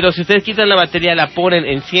 Pero si ustedes quitan la batería, la ponen,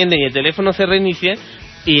 encienden y el teléfono se reinicia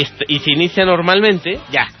y se inicia normalmente,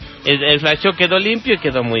 ya, el flasheo quedó limpio y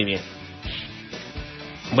quedó muy bien.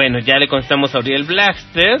 Bueno, ya le contestamos a Uriel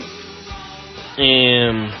Blaster.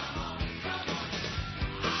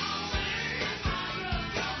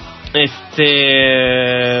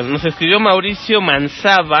 Nos escribió Mauricio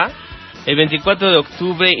Manzaba el 24 de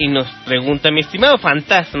octubre y nos pregunta: mi estimado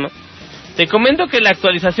Fantasma, te comento que la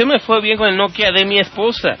actualización me fue bien con el Nokia de mi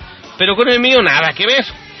esposa, pero con el mío nada que ver.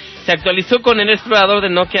 Se actualizó con el explorador de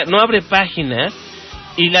Nokia, no abre páginas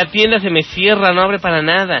y la tienda se me cierra, no abre para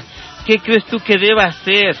nada. ¿Qué crees tú que deba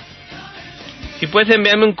hacer? Si puedes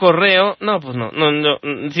enviarme un correo. No, pues no.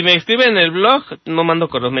 Si me escriben en el blog, no mando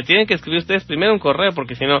correos. Me tienen que escribir ustedes primero un correo,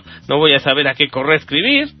 porque si no, no voy a saber a qué correo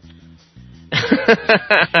escribir.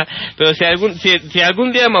 Pero si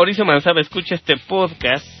algún día Mauricio Manzaba escucha este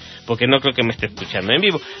podcast, porque no creo que me esté escuchando en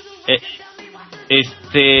vivo,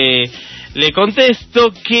 le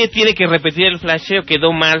contesto que tiene que repetir el flasheo,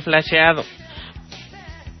 quedó mal flasheado.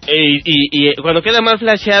 Y cuando queda mal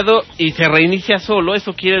flasheado y se reinicia solo,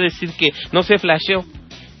 eso quiere decir que no se flasheó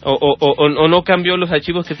o no cambió los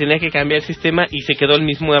archivos que tenía que cambiar el sistema y se quedó el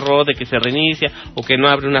mismo error de que se reinicia o que no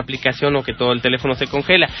abre una aplicación o que todo el teléfono se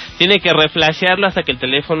congela. Tiene que reflashearlo hasta que el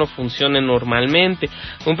teléfono funcione normalmente.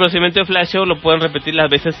 Un procedimiento de flasheo lo pueden repetir las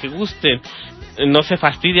veces que gusten. No se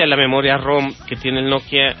fastidia la memoria ROM que tiene el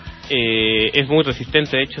Nokia, es muy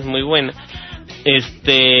resistente, de hecho es muy buena.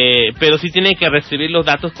 Pero sí tiene que reescribir los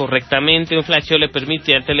datos correctamente. Un flasheo le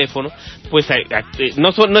permite al teléfono, pues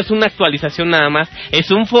no es una actualización nada más, es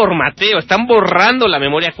un formateo. Están borrando la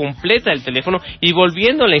memoria completa del teléfono y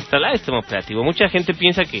volviéndola a instalar el sistema operativo. Mucha gente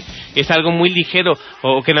piensa que es algo muy ligero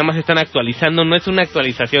o que nada más están actualizando. No es una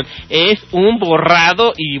actualización, es un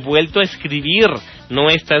borrado y vuelto a escribir. No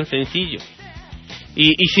es tan sencillo.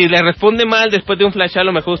 Y si le responde mal después de un flasheo, a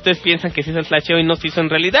lo mejor ustedes piensan que se hizo el flasheo y no se hizo en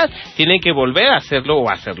realidad. Tienen que volver a hacerlo o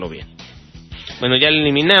hacerlo bien. Bueno, ya lo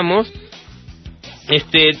eliminamos.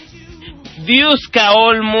 Diuska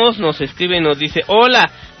Olmos nos escribe y nos dice: hola,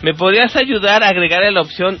 ¿me podrías ayudar a agregar la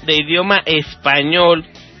opción de idioma español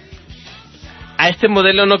a este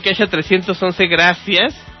modelo Nokia 311?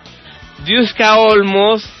 Gracias. Diuska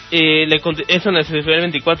Olmos, eso nos escribió el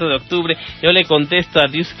 24 de octubre. Yo le contesto a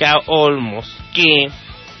Diuska Olmos que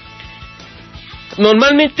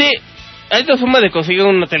normalmente hay dos formas de conseguir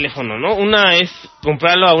un teléfono, ¿no? Una es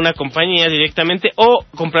comprarlo a una compañía directamente o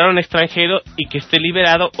comprarlo a un extranjero y que esté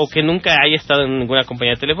liberado o que nunca haya estado en ninguna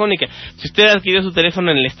compañía telefónica. Si usted adquirió su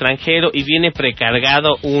teléfono en el extranjero y viene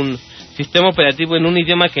precargado un sistema operativo en un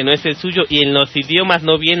idioma que no es el suyo y en los idiomas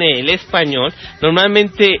no viene el español,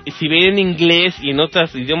 normalmente si viene en inglés y en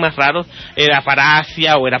otros idiomas raros, era para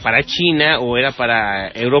Asia o era para China o era para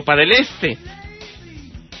Europa del Este.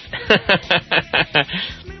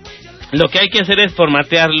 Lo que hay que hacer es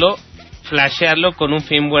formatearlo, flashearlo con un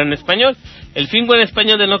firmware en español. El firmware en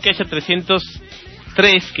español de Nokia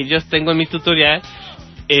 303 que yo tengo en mi tutorial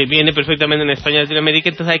viene perfectamente en español de Latinoamérica,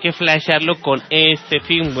 entonces hay que flashearlo con ese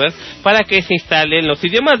firmware para que se instale en los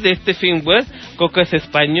idiomas de este firmware. Coco es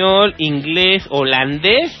español, inglés,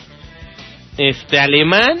 holandés,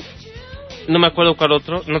 alemán, no me acuerdo cuál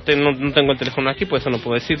otro, no tengo el teléfono aquí, por eso no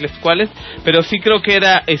puedo decirles cuáles, pero sí creo que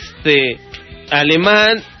era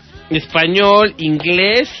alemán, español,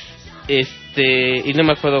 inglés, y no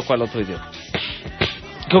me acuerdo cuál otro idioma.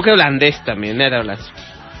 Creo que holandés también, era holandés.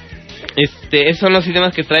 Esos son los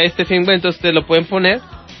idiomas que trae este firmware, entonces ustedes lo pueden poner,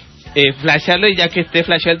 flashearlo, y ya que esté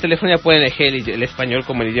flasheado el teléfono ya pueden elegir el español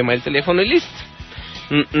como el idioma del teléfono y listo.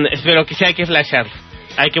 Pero que sí hay que flashearlo.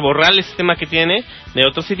 Hay que borrar el sistema que tiene de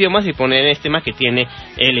otros idiomas y poner el sistema que tiene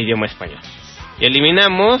el idioma español. Y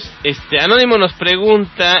eliminamos. Anónimo nos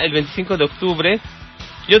pregunta el 25 de octubre: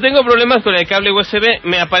 yo tengo problemas con el cable USB,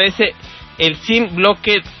 me aparece el SIM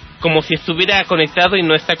bloque como si estuviera conectado y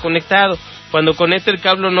no está conectado. Cuando conecto el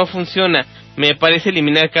cable no funciona, me parece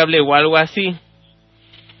eliminar cable o algo así.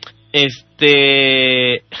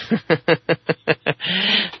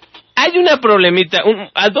 Hay una problemita.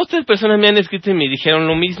 A 2-3 personas me han escrito y me dijeron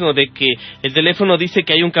lo mismo, de que el teléfono dice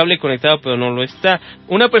que hay un cable conectado, pero no lo está.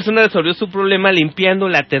 Una persona resolvió su problema limpiando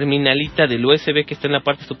la terminalita del USB que está en la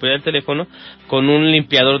parte superior del teléfono con un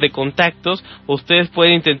limpiador de contactos. Ustedes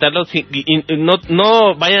pueden intentarlo,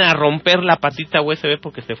 no vayan a romper la patita USB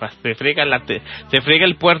porque se frega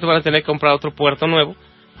el puerto, van a tener que comprar otro puerto nuevo.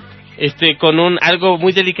 Con algo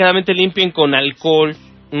muy delicadamente limpien con alcohol,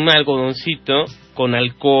 un algodoncito, con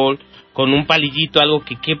alcohol, con un palillito, algo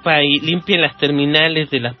que quepa ahí, limpien las terminales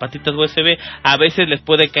de las patitas USB. A veces les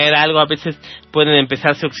puede caer algo, a veces pueden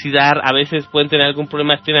empezarse a oxidar, a veces pueden tener algún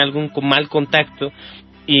problema, tienen algún mal contacto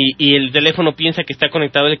y el teléfono piensa que está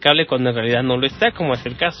conectado el cable cuando en realidad no lo está, como es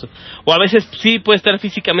el caso. O a veces sí puede estar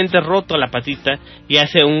físicamente roto la patita y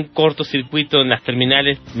hace un cortocircuito en las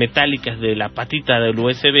terminales metálicas de la patita del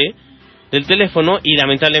USB del teléfono, y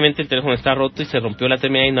lamentablemente el teléfono está roto y se rompió la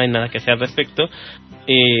terminal y no hay nada que hacer al respecto.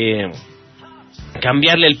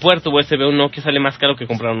 Cambiarle el puerto USB a un Nokia sale más caro que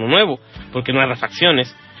comprar uno nuevo, porque no hay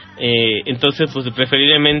refacciones. Entonces, pues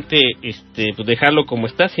preferiblemente pues dejarlo como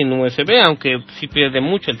está, sin USB, aunque sí pierde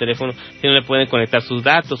mucho el teléfono si no le pueden conectar sus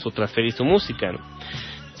datos o transferir su música, ¿no?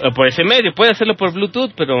 O por ese medio, puede hacerlo por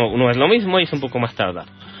Bluetooth, pero no es lo mismo y es un poco más tardado.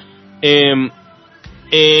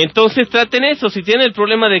 Entonces traten eso. Si tienen el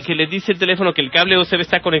problema de que les dice el teléfono que el cable USB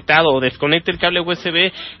está conectado, o desconecte el cable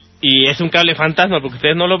USB y es un cable fantasma porque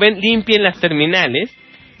ustedes no lo ven, limpien las terminales,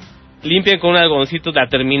 limpien con un algodoncito la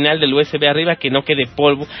terminal del USB arriba, que no quede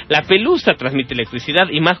polvo. La pelusa transmite electricidad,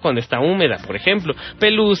 y más cuando está húmeda, por ejemplo.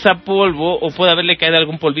 Pelusa, polvo, o puede haberle caído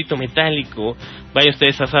algún polvito metálico. Vayan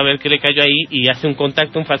ustedes a saber qué le cayó ahí y hace un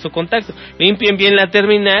falso contacto. Limpien bien la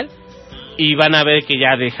terminal y van a ver que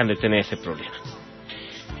ya dejan de tener ese problema.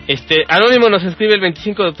 Anónimo nos escribe el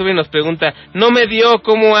 25 de octubre y nos pregunta: no me dio,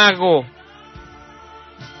 ¿cómo hago?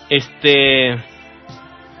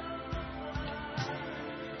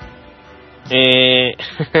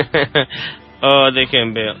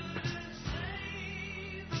 Dejen ver.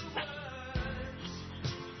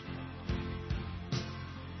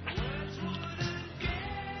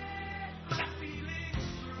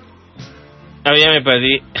 Ya me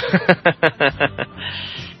perdí.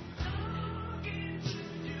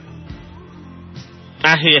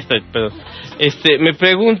 Sí, ya estoy, perdón. Me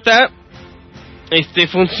pregunta,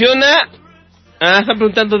 ¿funciona? Están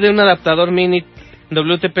preguntando de un adaptador mini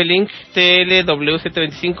WTP-Link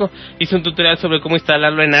TLW725. Hice un tutorial sobre cómo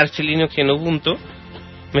instalarlo en Arch Linux y en Ubuntu.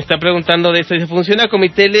 Me está preguntando de eso. Dice: ¿funciona con mi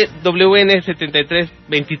tele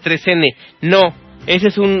WN7323N? No, ese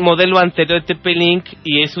es un modelo anterior de TP-Link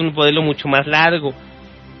y es un modelo mucho más largo.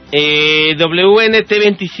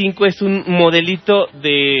 WNT25 es un modelito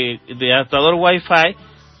de adaptador Wi-Fi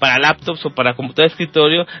para laptops o para computadora de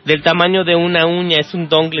escritorio del tamaño de una uña. Es un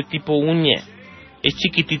dongle tipo uña, es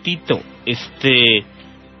chiquititito.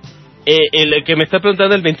 El que me está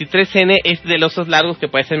preguntando, el 23N, es de los largos que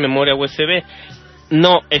parecen memoria USB.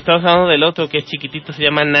 No, estamos hablando del otro que es chiquitito, se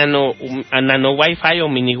llama nano Wi-Fi o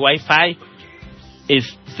mini Wi-Fi. Y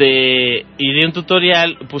de un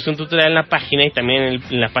tutorial, puse un tutorial en la página, y también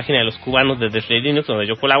en la página de los cubanos de Desde Linux, donde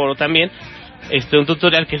yo colaboro también. Un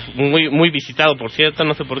tutorial que es muy muy visitado, por cierto,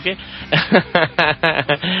 no sé por qué.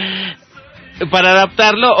 Para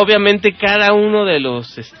adaptarlo, obviamente cada uno de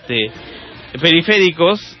los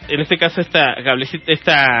periféricos, en este caso esta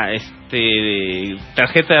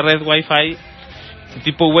tarjeta de red Wi-Fi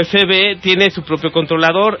tipo USB tiene su propio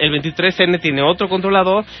controlador, el 23N tiene otro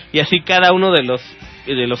controlador, y así cada uno de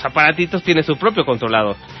los aparatitos tiene su propio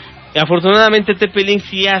controlador. Afortunadamente TP-Link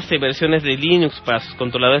sí hace versiones de Linux para sus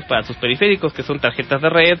controladores, para sus periféricos, que son tarjetas de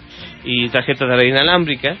red y tarjetas de red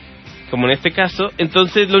inalámbrica, como en este caso.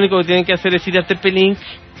 Entonces lo único que tienen que hacer es ir a TP-Link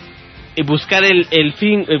y buscar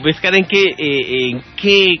buscar en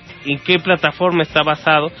qué plataforma está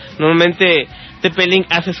basado. Normalmente TP-Link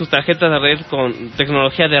hace sus tarjetas de red con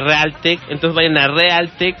tecnología de Realtek. Entonces vayan a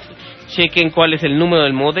Realtek, chequen cuál es el número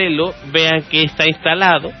del modelo, vean que está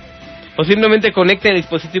instalado, o simplemente conecten el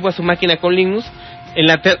dispositivo a su máquina con Linux.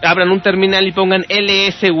 Abran un terminal y pongan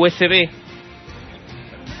LS USB,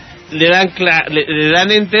 le dan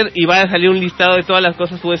enter y va a salir un listado de todas las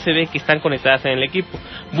cosas USB que están conectadas en el equipo.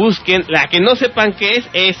 Busquen la que no sepan qué es,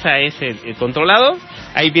 esa es el controlador.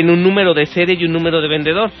 Ahí viene un número de serie y un número de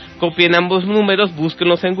vendedor. Copien ambos números,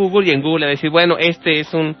 búsquenlos en Google, y en Google a decir: bueno, este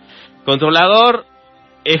es un controlador,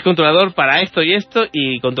 es controlador para esto y esto,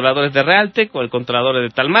 y controladores de Realtek o el controlador de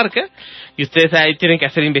tal marca, y ustedes ahí tienen que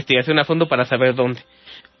hacer investigación a fondo para saber dónde.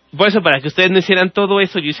 Por eso, para que ustedes no hicieran todo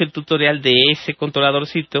eso, yo hice el tutorial de ese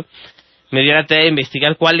controladorcito. Me di la tarea de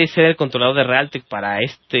investigar cuál era el controlador de Realtek para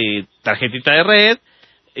tarjetita de red,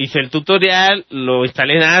 hice el tutorial, lo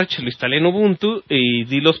instalé en Arch, lo instalé en Ubuntu y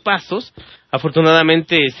di los pasos.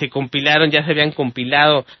 Afortunadamente se compilaron, ya se habían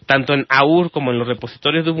compilado tanto en AUR como en los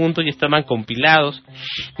repositorios de Ubuntu, ya estaban compilados.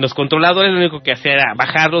 Los controladores lo único que hacía era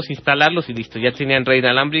bajarlos, instalarlos y listo, ya tenían red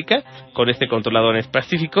inalámbrica con este controlador en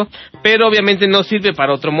específico, pero obviamente no sirve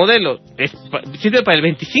para otro modelo, sirve para el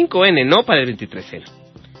 25N, no para el 23N.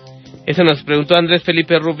 Eso nos preguntó Andrés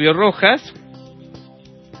Felipe Rubio Rojas.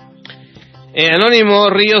 Anónimo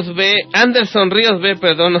Ríos B, Anderson Ríos B,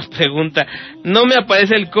 perdón, nos pregunta, no me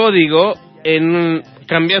aparece el código en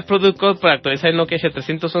cambiar product code para actualizar el Nokia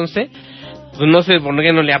 311, pues no sé por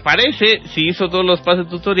qué no le aparece. Si hizo todos los pasos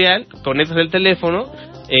del tutorial, conectas el teléfono,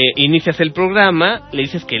 inicias el programa, le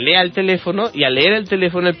dices que lea el teléfono, y al leer el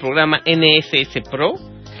teléfono el programa NSS Pro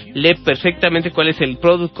lee perfectamente cuál es el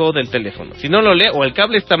product code del teléfono. Si no lo lee, o el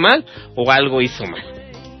cable está mal o algo hizo mal.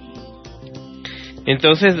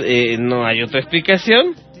 Entonces no hay otra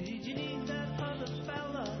explicación.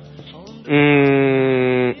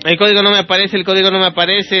 El código no me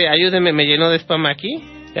aparece, ayúdeme, me llenó de spam aquí.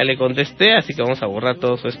 Ya le contesté, así que vamos a borrar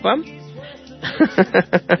todo su spam.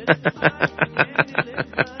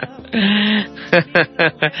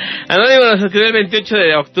 Anónimo nos escribió el 28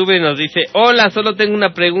 de octubre y nos dice: hola, solo tengo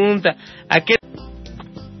una pregunta. ¿A qué?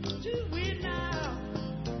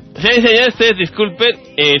 Sí, señor, ustedes disculpen,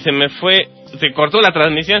 se cortó la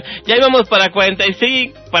transmisión. Ya íbamos para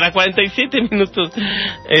 47 minutos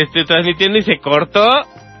transmitiendo y se cortó.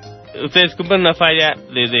 Ustedes disculpen una falla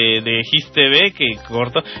de GIS TV que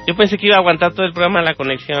cortó. Yo pensé que iba a aguantar todo el programa la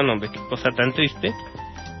conexión, hombre, qué cosa tan triste.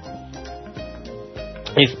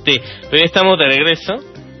 Pero ya estamos de regreso.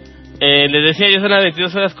 Les decía, yo son las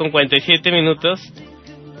 22 horas con 47 minutos.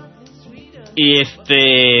 Y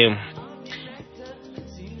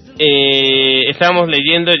estábamos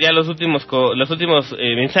leyendo ya los últimos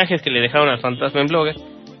mensajes que le dejaron al Fantasma en Blogger.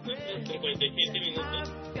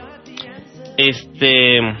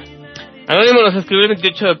 Anónimo nos escribió el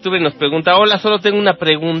 28 de octubre y nos pregunta: hola, solo tengo una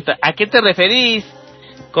pregunta. ¿A qué te referís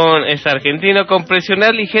con argentino? Con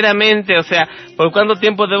presionar ligeramente, o sea, ¿por cuánto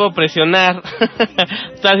tiempo debo presionar?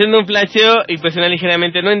 Está haciendo un flasheo y presionar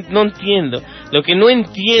ligeramente. No entiendo. Lo que no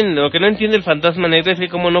entiende el Fantasma Negro es que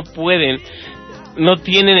como no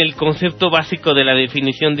tienen el concepto básico de la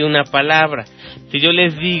definición de una palabra. Si yo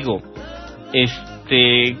les digo,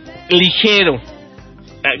 ligero,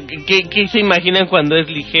 ¿qué se imaginan cuando es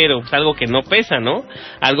ligero? Pues algo que no pesa, ¿no?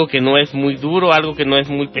 Algo que no es muy duro, algo que no es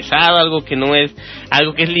muy pesado, algo que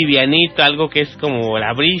es livianito, algo que es como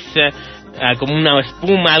la brisa, como una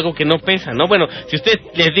espuma, algo que no pesa, ¿no? Bueno, si usted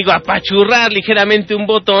les digo apachurrar ligeramente un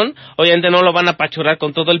botón, obviamente no lo van a apachurrar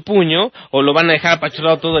con todo el puño, o lo van a dejar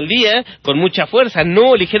apachurrado todo el día, con mucha fuerza.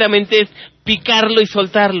 No, ligeramente es picarlo y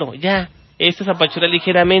soltarlo, ya. Eso es apachurrar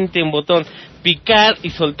ligeramente un botón, picar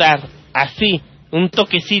y soltar, así. Un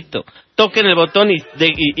toquecito, toquen el botón y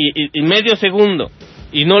medio segundo,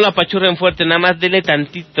 y no lo apachurren fuerte, nada más dele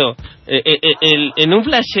tantito. En un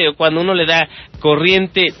flasheo, cuando uno le da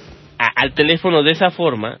corriente al teléfono de esa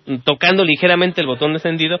forma, tocando ligeramente el botón de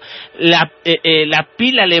encendido, la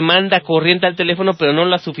pila le manda corriente al teléfono, pero no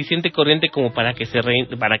la suficiente corriente como para que se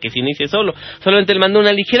inicie solo. Solamente le manda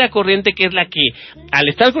una ligera corriente, que es la que, al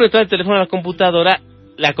estar conectado el teléfono a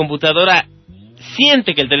la computadora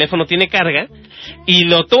siente que el teléfono tiene carga y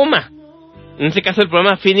lo toma. En este caso el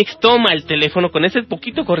programa Phoenix toma el teléfono con ese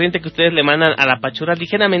poquito corriente que ustedes le mandan al apachurar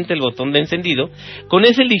ligeramente el botón de encendido. Con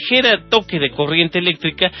ese ligero toque de corriente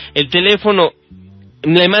eléctrica, el teléfono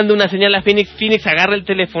le manda una señal a Phoenix. Phoenix agarra el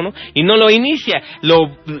teléfono y no lo inicia,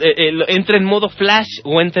 entra en modo flash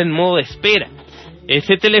o entra en modo espera.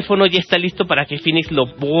 Ese teléfono ya está listo para que Phoenix lo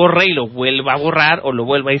borre y lo vuelva a borrar o lo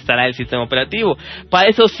vuelva a instalar el sistema operativo. Para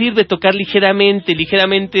eso sirve tocar ligeramente.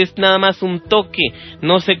 Ligeramente es nada más un toque.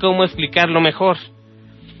 No sé cómo explicarlo mejor.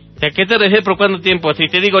 ¿A qué te refieres por cuánto tiempo? Si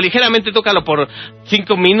te digo ligeramente tócalo por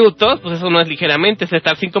 5 minutos, pues eso no es ligeramente, es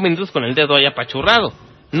estar 5 minutos con el dedo ahí apachurrado.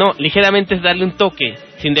 No, ligeramente es darle un toque,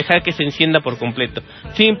 sin dejar que se encienda por completo.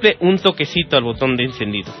 Simple un toquecito al botón de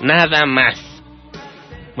encendido. Nada más.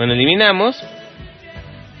 Bueno, eliminamos.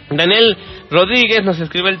 Daniel Rodríguez nos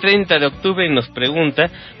escribe el 30 de octubre y nos pregunta: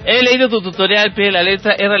 he leído tu tutorial, pie de la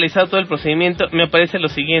letra, he realizado todo el procedimiento, me aparece lo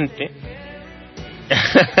siguiente.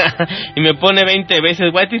 Y me pone 20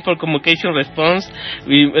 veces waiting for communication response,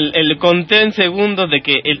 y el conté en segundos de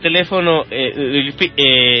que el teléfono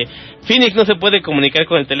Phoenix no se puede comunicar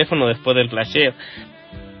con el teléfono después del flasheo.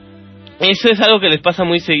 Eso es algo que les pasa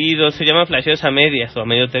muy seguido, se llama flasheos a medias o a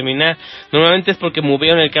medio terminar. Normalmente es porque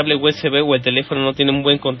movieron el cable USB o el teléfono no tiene un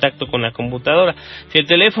buen contacto con la computadora. Si el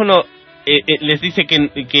teléfono les dice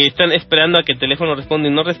que están esperando a que el teléfono responda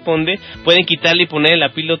y no responde, pueden quitarle y ponerle la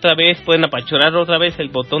pila otra vez, pueden apachurar otra vez el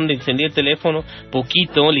botón de encender el teléfono,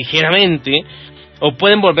 poquito, ligeramente, o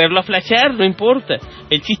pueden volverlo a flashear, no importa.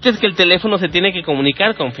 El chiste es que el teléfono se tiene que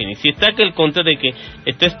comunicar con Phoenix. Si está que el contra de que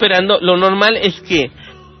está esperando, lo normal es que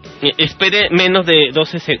espere menos de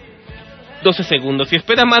 12 segundos. Si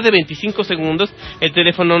espera más de 25 segundos, el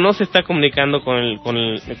teléfono no se está comunicando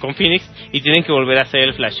con Phoenix y tienen que volver a hacer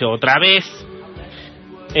el flasheo otra vez.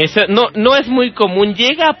 Eso no es muy común,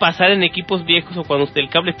 llega a pasar en equipos viejos o cuando el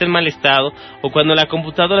cable está en mal estado o cuando la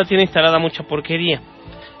computadora tiene instalada mucha porquería.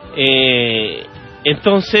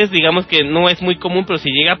 Entonces, digamos que no es muy común, pero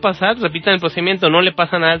si llega a pasar, repitan el procedimiento, no le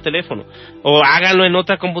pasa nada al teléfono. O háganlo en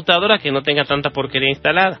otra computadora que no tenga tanta porquería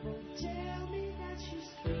instalada.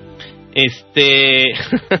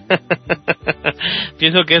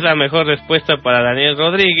 Pienso que es la mejor respuesta para Daniel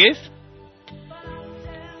Rodríguez.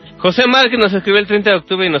 José Márquez nos escribió el 30 de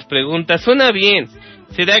octubre y nos pregunta: suena bien,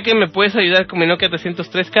 ¿será que me puedes ayudar con mi Nokia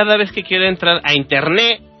 303? Cada vez que quiero entrar a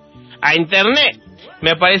internet,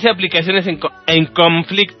 me aparece aplicaciones en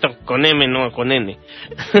conflicto, con M, no con N.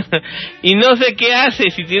 Y no sé qué hace.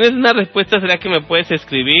 Si tienes una respuesta, ¿será que me puedes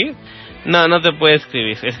escribir? No te puedes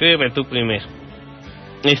escribir, escríbeme tú primero.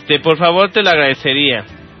 Por favor, te lo agradecería.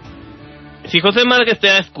 Si José Márquez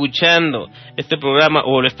está escuchando este programa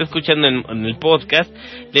o lo está escuchando en el podcast,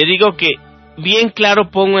 le digo que bien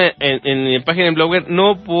claro pongo en mi página en Blogger,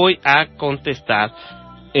 no voy a contestar.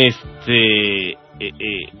 Si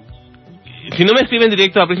no me escriben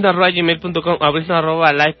directo a brisno@gmail.com o a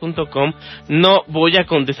brisno@live.com, no voy a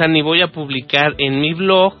contestar ni voy a publicar en mi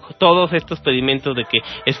blog todos estos pedimentos de que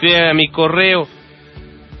escriban a mi correo.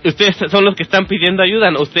 Ustedes son los que están pidiendo ayuda,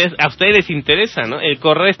 ¿no? A ustedes les interesa, ¿no? El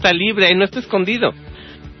correo está libre, ahí no está escondido.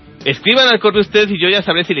 Escriban al correo ustedes y yo ya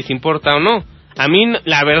sabré si les importa o no. A mí,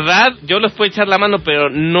 la verdad, yo les puedo echar la mano, pero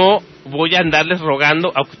no voy a andarles rogando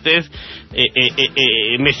a que ustedes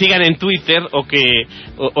me sigan en Twitter o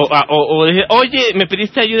decir, oye, me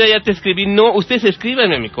pediste ayuda, ya te escribí. No, ustedes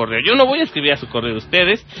escríbanme a mi correo. Yo no voy a escribir a su correo de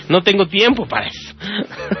ustedes, no tengo tiempo para eso.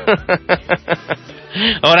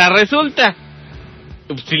 Ahora resulta,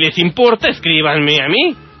 si les importa, escríbanme a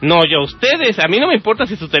mí, no yo a ustedes. A mí no me importa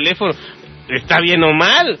si su teléfono está bien o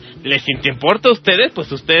mal. Les importa a ustedes,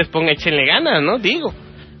 pues ustedes échenle ganas, ¿no? Digo,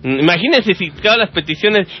 imagínense si todas las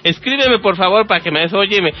peticiones, escríbeme por favor para que me des,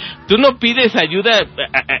 óyeme, tú no pides ayuda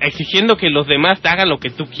exigiendo que los demás te hagan lo que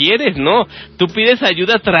tú quieres, no, tú pides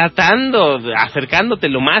ayuda acercándote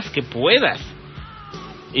lo más que puedas.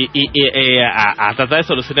 A tratar de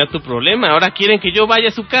solucionar tu problema. Ahora quieren que yo vaya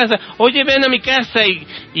a su casa. Oye, ven a mi casa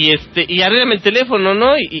y arréglame el teléfono,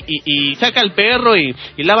 ¿no? Y saca al perro y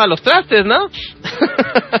lava los trastes, ¿no?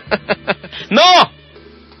 ¡No!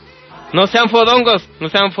 No sean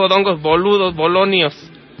fodongos, boludos, bolonios.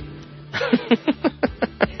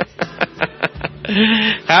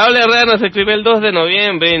 Jaole Herrera nos escribe el 2 de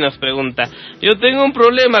noviembre y nos pregunta: yo tengo un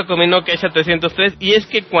problema con mi Nokia 303 y es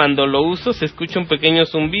que cuando lo uso se escucha un pequeño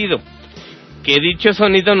zumbido, que dicho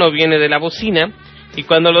sonido no viene de la bocina, y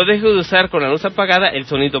cuando lo dejo de usar con la luz apagada el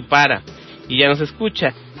sonido para y ya no se escucha.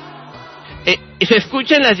 Se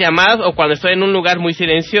escucha en las llamadas o cuando estoy en un lugar muy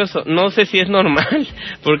silencioso. No sé si es normal,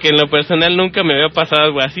 porque en lo personal nunca me había pasado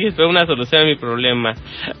algo así. Espero una solución a mi problema.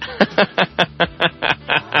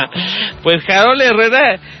 Pues Harold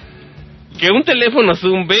Herrera, que un teléfono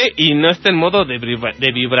zumbe y no está en modo de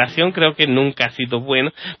vibración, creo que nunca ha sido bueno.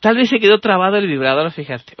 Tal vez se quedó trabado el vibrador,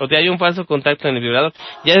 fíjate, o te hay un falso contacto en el vibrador.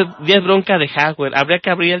 Ya es bronca de hardware. Habría que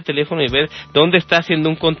abrir el teléfono y ver dónde está haciendo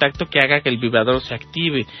un contacto que haga que el vibrador se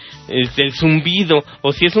active. El zumbido,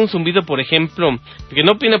 o si es un zumbido, por ejemplo, que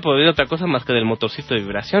no viene por otra cosa más que del motorcito de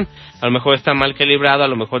vibración. A lo mejor está mal calibrado, a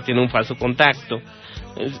lo mejor tiene un falso contacto.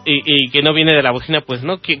 Y que no viene de la bocina, pues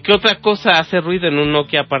no. ¿Qué otra cosa hace ruido en un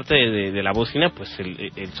Nokia aparte de la bocina? Pues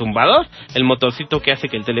el zumbador, el motorcito que hace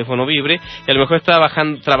que el teléfono vibre. Y a lo mejor está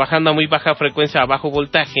trabajando a muy baja frecuencia, a bajo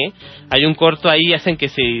voltaje. Hay un corto ahí, hacen que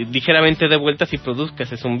se ligeramente dé vueltas y produzca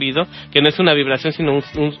ese zumbido, que no es una vibración sino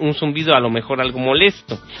un zumbido, a lo mejor algo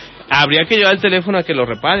molesto. Habría que llevar el teléfono a que lo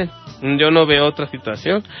reparen. Yo no veo otra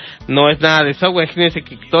situación. No es nada de software. Fíjense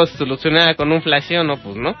que todo se soluciona con un flasheo, no,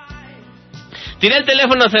 pues no. Tiré el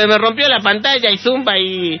teléfono, se me rompió la pantalla y zumba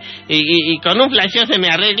y con un flasheo se me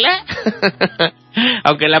arregla.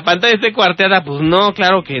 Aunque la pantalla esté cuarteada, pues no,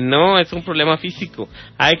 claro que no, es un problema físico.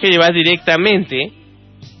 Hay que llevar directamente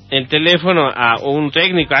el teléfono a un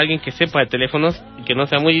técnico, a alguien que sepa de teléfonos y que no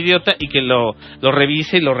sea muy idiota y que lo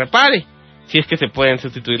revise y lo repare. Si es que se pueden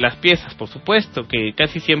sustituir las piezas, por supuesto, que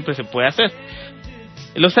casi siempre se puede hacer.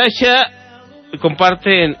 Los Asha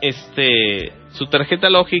comparten su tarjeta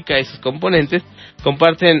lógica y sus componentes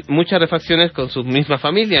comparten muchas refacciones con su misma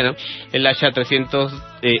familia, ¿no? El H300,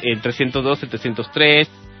 el 302, el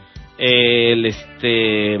 303,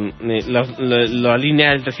 la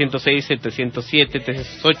línea del 306, el 307, el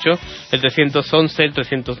 308, el 311, el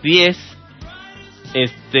 310.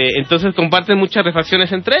 Entonces comparten muchas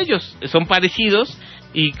refacciones entre ellos, son parecidos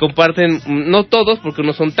y comparten, no todos, porque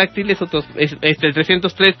unos son táctiles, otros, el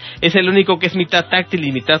 303 es el único que es mitad táctil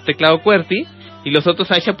y mitad teclado QWERTY, y los otros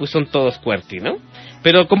Asha pues son todos QWERTY, ¿no?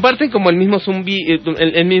 Pero comparten como el mismo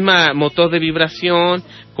el mismo motor de vibración,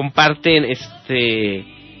 comparten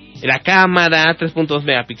la cámara, 3.2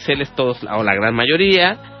 megapíxeles todos, o la gran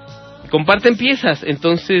mayoría, comparten piezas,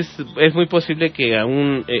 entonces es muy posible que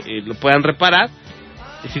aún lo puedan reparar.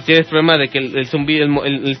 Si tienes problema de que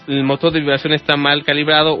el motor de vibración está mal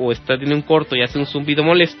calibrado o tiene un corto y hace un zumbido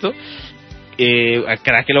molesto,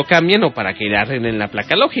 para que lo cambien o para que le arreglen la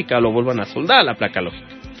placa lógica o lo vuelvan a soldar a la placa lógica.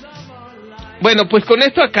 Bueno, pues con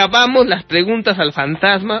esto acabamos las preguntas al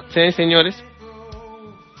fantasma, señores.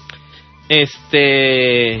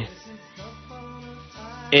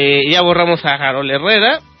 Ya borramos a Harold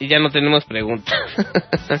Herrera y ya no tenemos preguntas.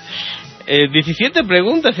 17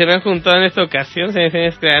 preguntas se me han juntado en esta ocasión,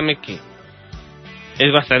 señores, créanme que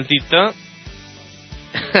es bastantito.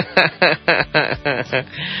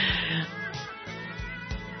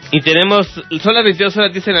 Y tenemos, son las 22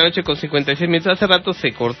 horas 10 de la noche con 56 minutos. Hace rato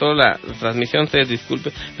se cortó la transmisión, ustedes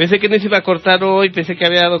disculpen. Pensé que no se iba a cortar hoy, pensé que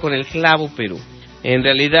había dado con el clavo, pero en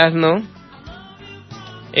realidad no.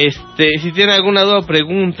 Si tienen alguna duda o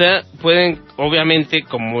pregunta, pueden, obviamente,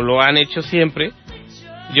 como lo han hecho siempre,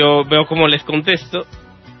 yo veo cómo les contesto,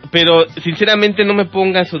 pero sinceramente no me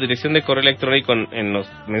pongan su dirección de correo electrónico en los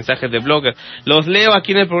mensajes de blogger. Los leo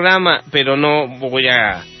aquí en el programa, pero no voy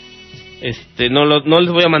a no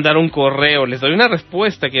les voy a mandar un correo, les doy una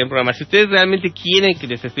respuesta aquí en el programa. Si ustedes realmente quieren que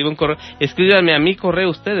les escriba un correo, escríbanme a mi correo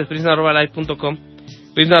ustedes, prisma@live.com,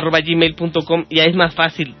 prisma@gmail.com, y ahí es más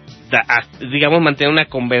fácil, digamos, mantener una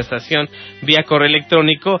conversación vía correo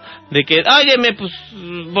electrónico de que, óyeme, pues,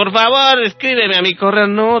 por favor, escríbeme a mi correo.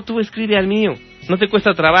 No, tú escribe al mío, no te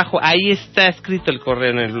cuesta trabajo, ahí está escrito el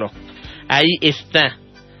correo en el blog, ahí está,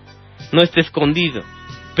 no está escondido.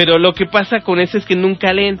 Pero lo que pasa con eso es que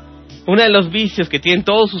nunca leen. Uno de los vicios que tienen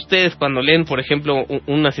todos ustedes cuando leen, por ejemplo,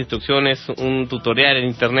 unas instrucciones, un tutorial en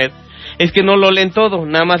internet, es que no lo leen todo,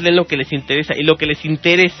 nada más leen lo que les interesa, y lo que les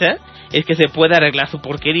interesa es que se pueda arreglar su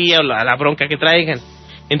porquería o la bronca que traigan.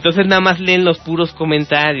 Entonces nada más leen los puros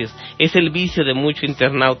comentarios. Es el vicio de mucho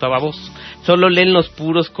internauta baboso. Solo leen los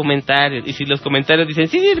puros comentarios, y si los comentarios dicen,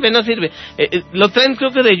 sí sirve, no sirve, lo traen, creo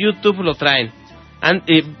que de YouTube lo traen.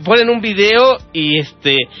 Ponen un video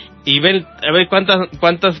y ven a ver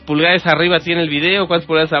cuántas pulgadas arriba tiene el video, cuántas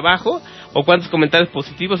pulgadas abajo, o cuántos comentarios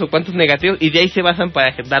positivos o cuántos negativos, y de ahí se basan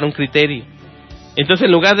para dar un criterio. Entonces,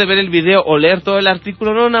 en lugar de ver el video o leer todo el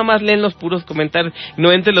artículo, no, nada más leen los puros comentarios.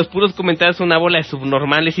 No, entre los puros comentarios una bola de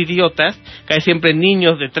subnormales idiotas, casi siempre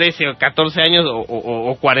niños de 13 o 14 años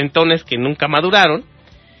o cuarentones que nunca maduraron,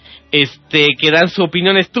 que dan su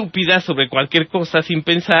opinión estúpida sobre cualquier cosa sin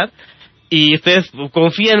pensar. Y ustedes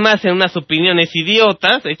confían más en unas opiniones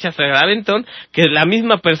idiotas hechas al aventón que de la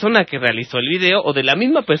misma persona que realizó el video o de la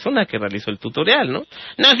misma persona que realizó el tutorial, ¿no?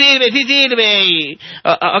 No sirve, sí sirve,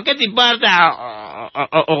 o ¿qué te importa?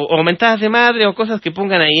 O mentadas de madre o cosas que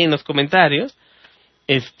pongan ahí en los comentarios.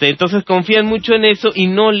 Entonces confían mucho en eso y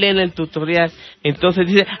no leen el tutorial. Entonces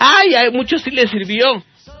dicen, ¡ay! A muchos sí les sirvió.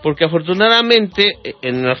 Porque afortunadamente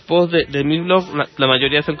en los posts de mi blog la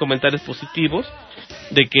mayoría son comentarios positivos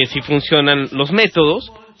de que si funcionan los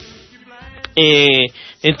métodos.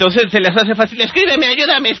 Entonces se les hace fácil, escríbeme,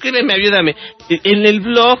 ayúdame. En el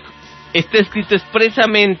blog está escrito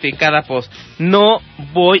expresamente en cada post, no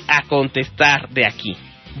voy a contestar de aquí,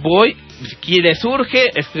 si les surge,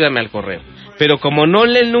 escríbame al correo. Pero como no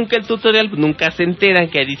leen nunca el tutorial, nunca se enteran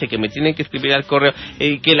que dice que me tienen que escribir al correo,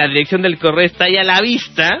 que la dirección del correo está ahí a la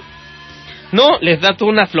vista. No, les da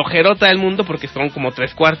toda una flojerota del mundo porque son como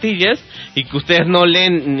 3 cuartillas, y que ustedes no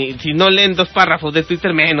leen, si no leen 2 párrafos de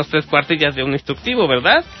Twitter, menos 3 cuartillas de un instructivo,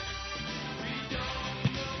 ¿verdad?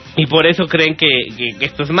 Y por eso creen que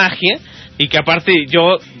esto es magia, y que aparte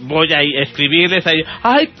yo voy a escribirles ahí,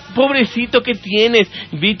 ay, pobrecito, ¿qué tienes?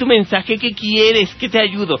 Vi tu mensaje, ¿qué quieres? ¿Qué te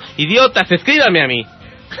ayudo? Idiotas, escríbame a mí.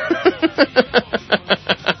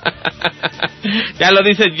 Ya lo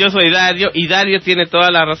dice, yo soy Dario, y Dario tiene toda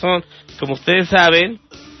la razón. Como ustedes saben,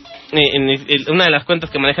 en una de las cuentas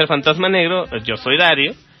que maneja el Fantasma Negro, yo soy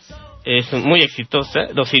Dario, es muy exitosa,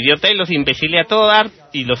 los idiota y los imbecile a todo dar,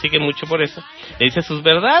 y lo sigue mucho por eso, le dice sus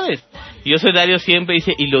verdades. Yo soy Dario siempre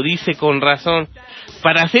dice, y lo dice con razón.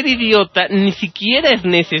 Para ser idiota ni siquiera es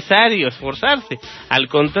necesario esforzarse. Al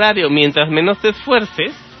contrario, mientras menos te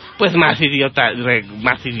esfuerces, pues más idiota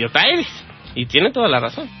eres. Y tiene toda la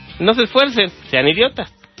razón. No se esfuercen, sean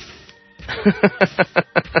idiotas.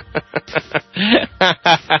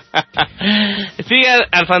 Sigan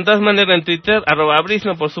al Fantasma Negro en Twitter,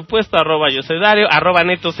 @Brisno, por supuesto, @Yo Soy Dario,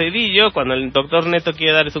 @Neto Cedillo, cuando el doctor Neto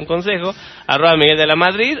quiere darles un consejo, @Miguel de la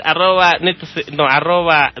Madrid,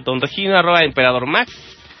 Don Regino, @Emperador Max,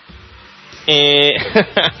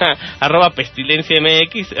 @Pestilencia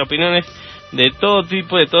MX, opiniones de todo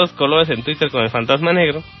tipo, de todos colores en Twitter con el Fantasma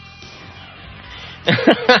Negro.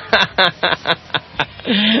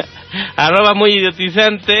 Muy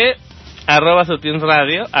idiotizante, @Sotiens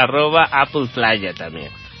Radio, @Apple Playa también,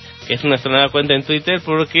 que es nuestra nueva cuenta en Twitter,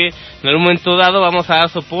 porque en algún momento dado vamos a dar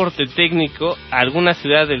soporte técnico a alguna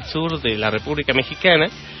ciudad del sur de la República Mexicana.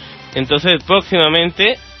 Entonces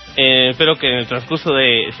próximamente, espero que en el transcurso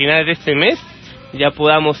de finales de este mes ya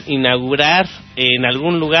podamos inaugurar en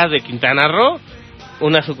algún lugar de Quintana Roo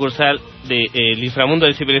una sucursal del inframundo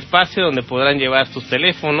del ciberespacio, donde podrán llevar sus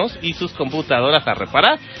teléfonos y sus computadoras a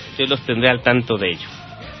reparar. Yo los tendré al tanto de ello.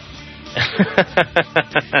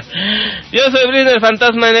 Yo soy Brisno, el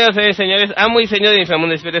Fantasma Negro, señores, amo y señor del inframundo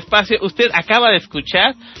del ciberespacio. Usted acaba de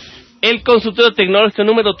escuchar el Consultorio Tecnológico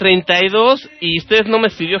número 32, y usted no me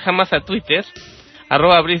escribió jamás a Twitter,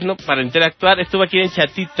 @Brisno, para interactuar. Estuve aquí en el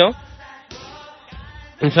chatito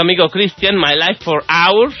en su amigo Christian, My Life for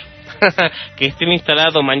Hours, que tiene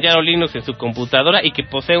instalado Manjaro Linux en su computadora y que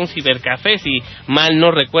posee un cibercafé, si mal no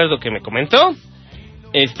recuerdo que me comentó.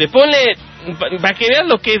 Ponle, para que veas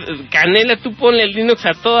lo que es canela, tú ponle el Linux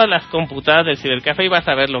a todas las computadoras del cibercafé y vas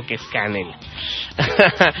a ver lo que es canela.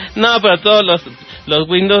 No, pero todos los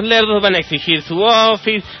Windows lerdos van a exigir su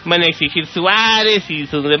Office, van a exigir su Ares y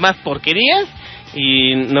sus demás porquerías,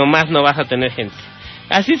 y nomás no vas a tener gente.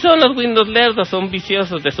 Así son los Windows lerdos, son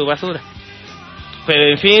viciosos de su basura.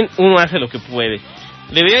 Pero en fin, uno hace lo que puede.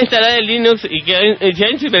 Debería instalar el Linux, y que si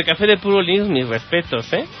hay un cibercafé de puro Linux, mis respetos,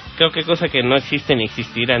 creo que cosa que no existe ni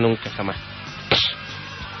existirá nunca jamás.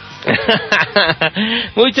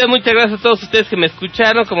 Muchas gracias a todos ustedes que me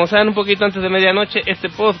escucharon. Como saben, un poquito antes de medianoche, este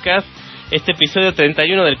podcast, este episodio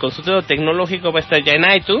 31 del Consultorio Tecnológico, va a estar ya en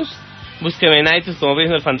iTunes. Búsquenme en iTunes como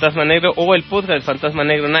Brisno el Fantasma Negro, o el podcast del Fantasma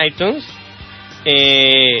Negro en iTunes.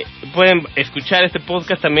 Pueden escuchar este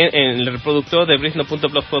podcast también en el reproductor de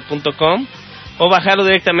brisno.blogspot.com, o bajarlo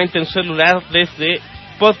directamente en su celular desde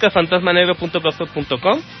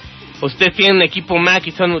podcastfantasmanegro.blogspot.com. Ustedes tienen un equipo Mac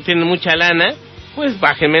y tienen mucha lana, pues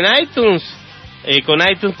bájenme en iTunes. Con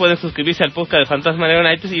iTunes pueden suscribirse al podcast de Fantasma Negro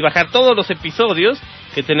en iTunes y bajar todos los episodios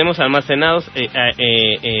que tenemos almacenados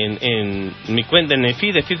en mi cuenta, en el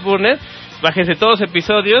feed de Feedburner. Bájense todos los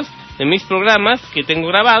episodios de mis programas que tengo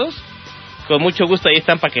grabados. Con mucho gusto ahí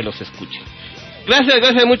están para que los escuchen.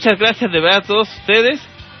 Gracias, muchas gracias de verdad a todos ustedes.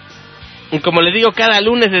 Y como les digo, cada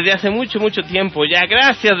lunes desde hace mucho tiempo ya.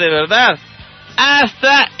 Gracias de verdad.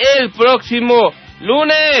 Hasta el próximo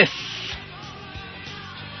lunes.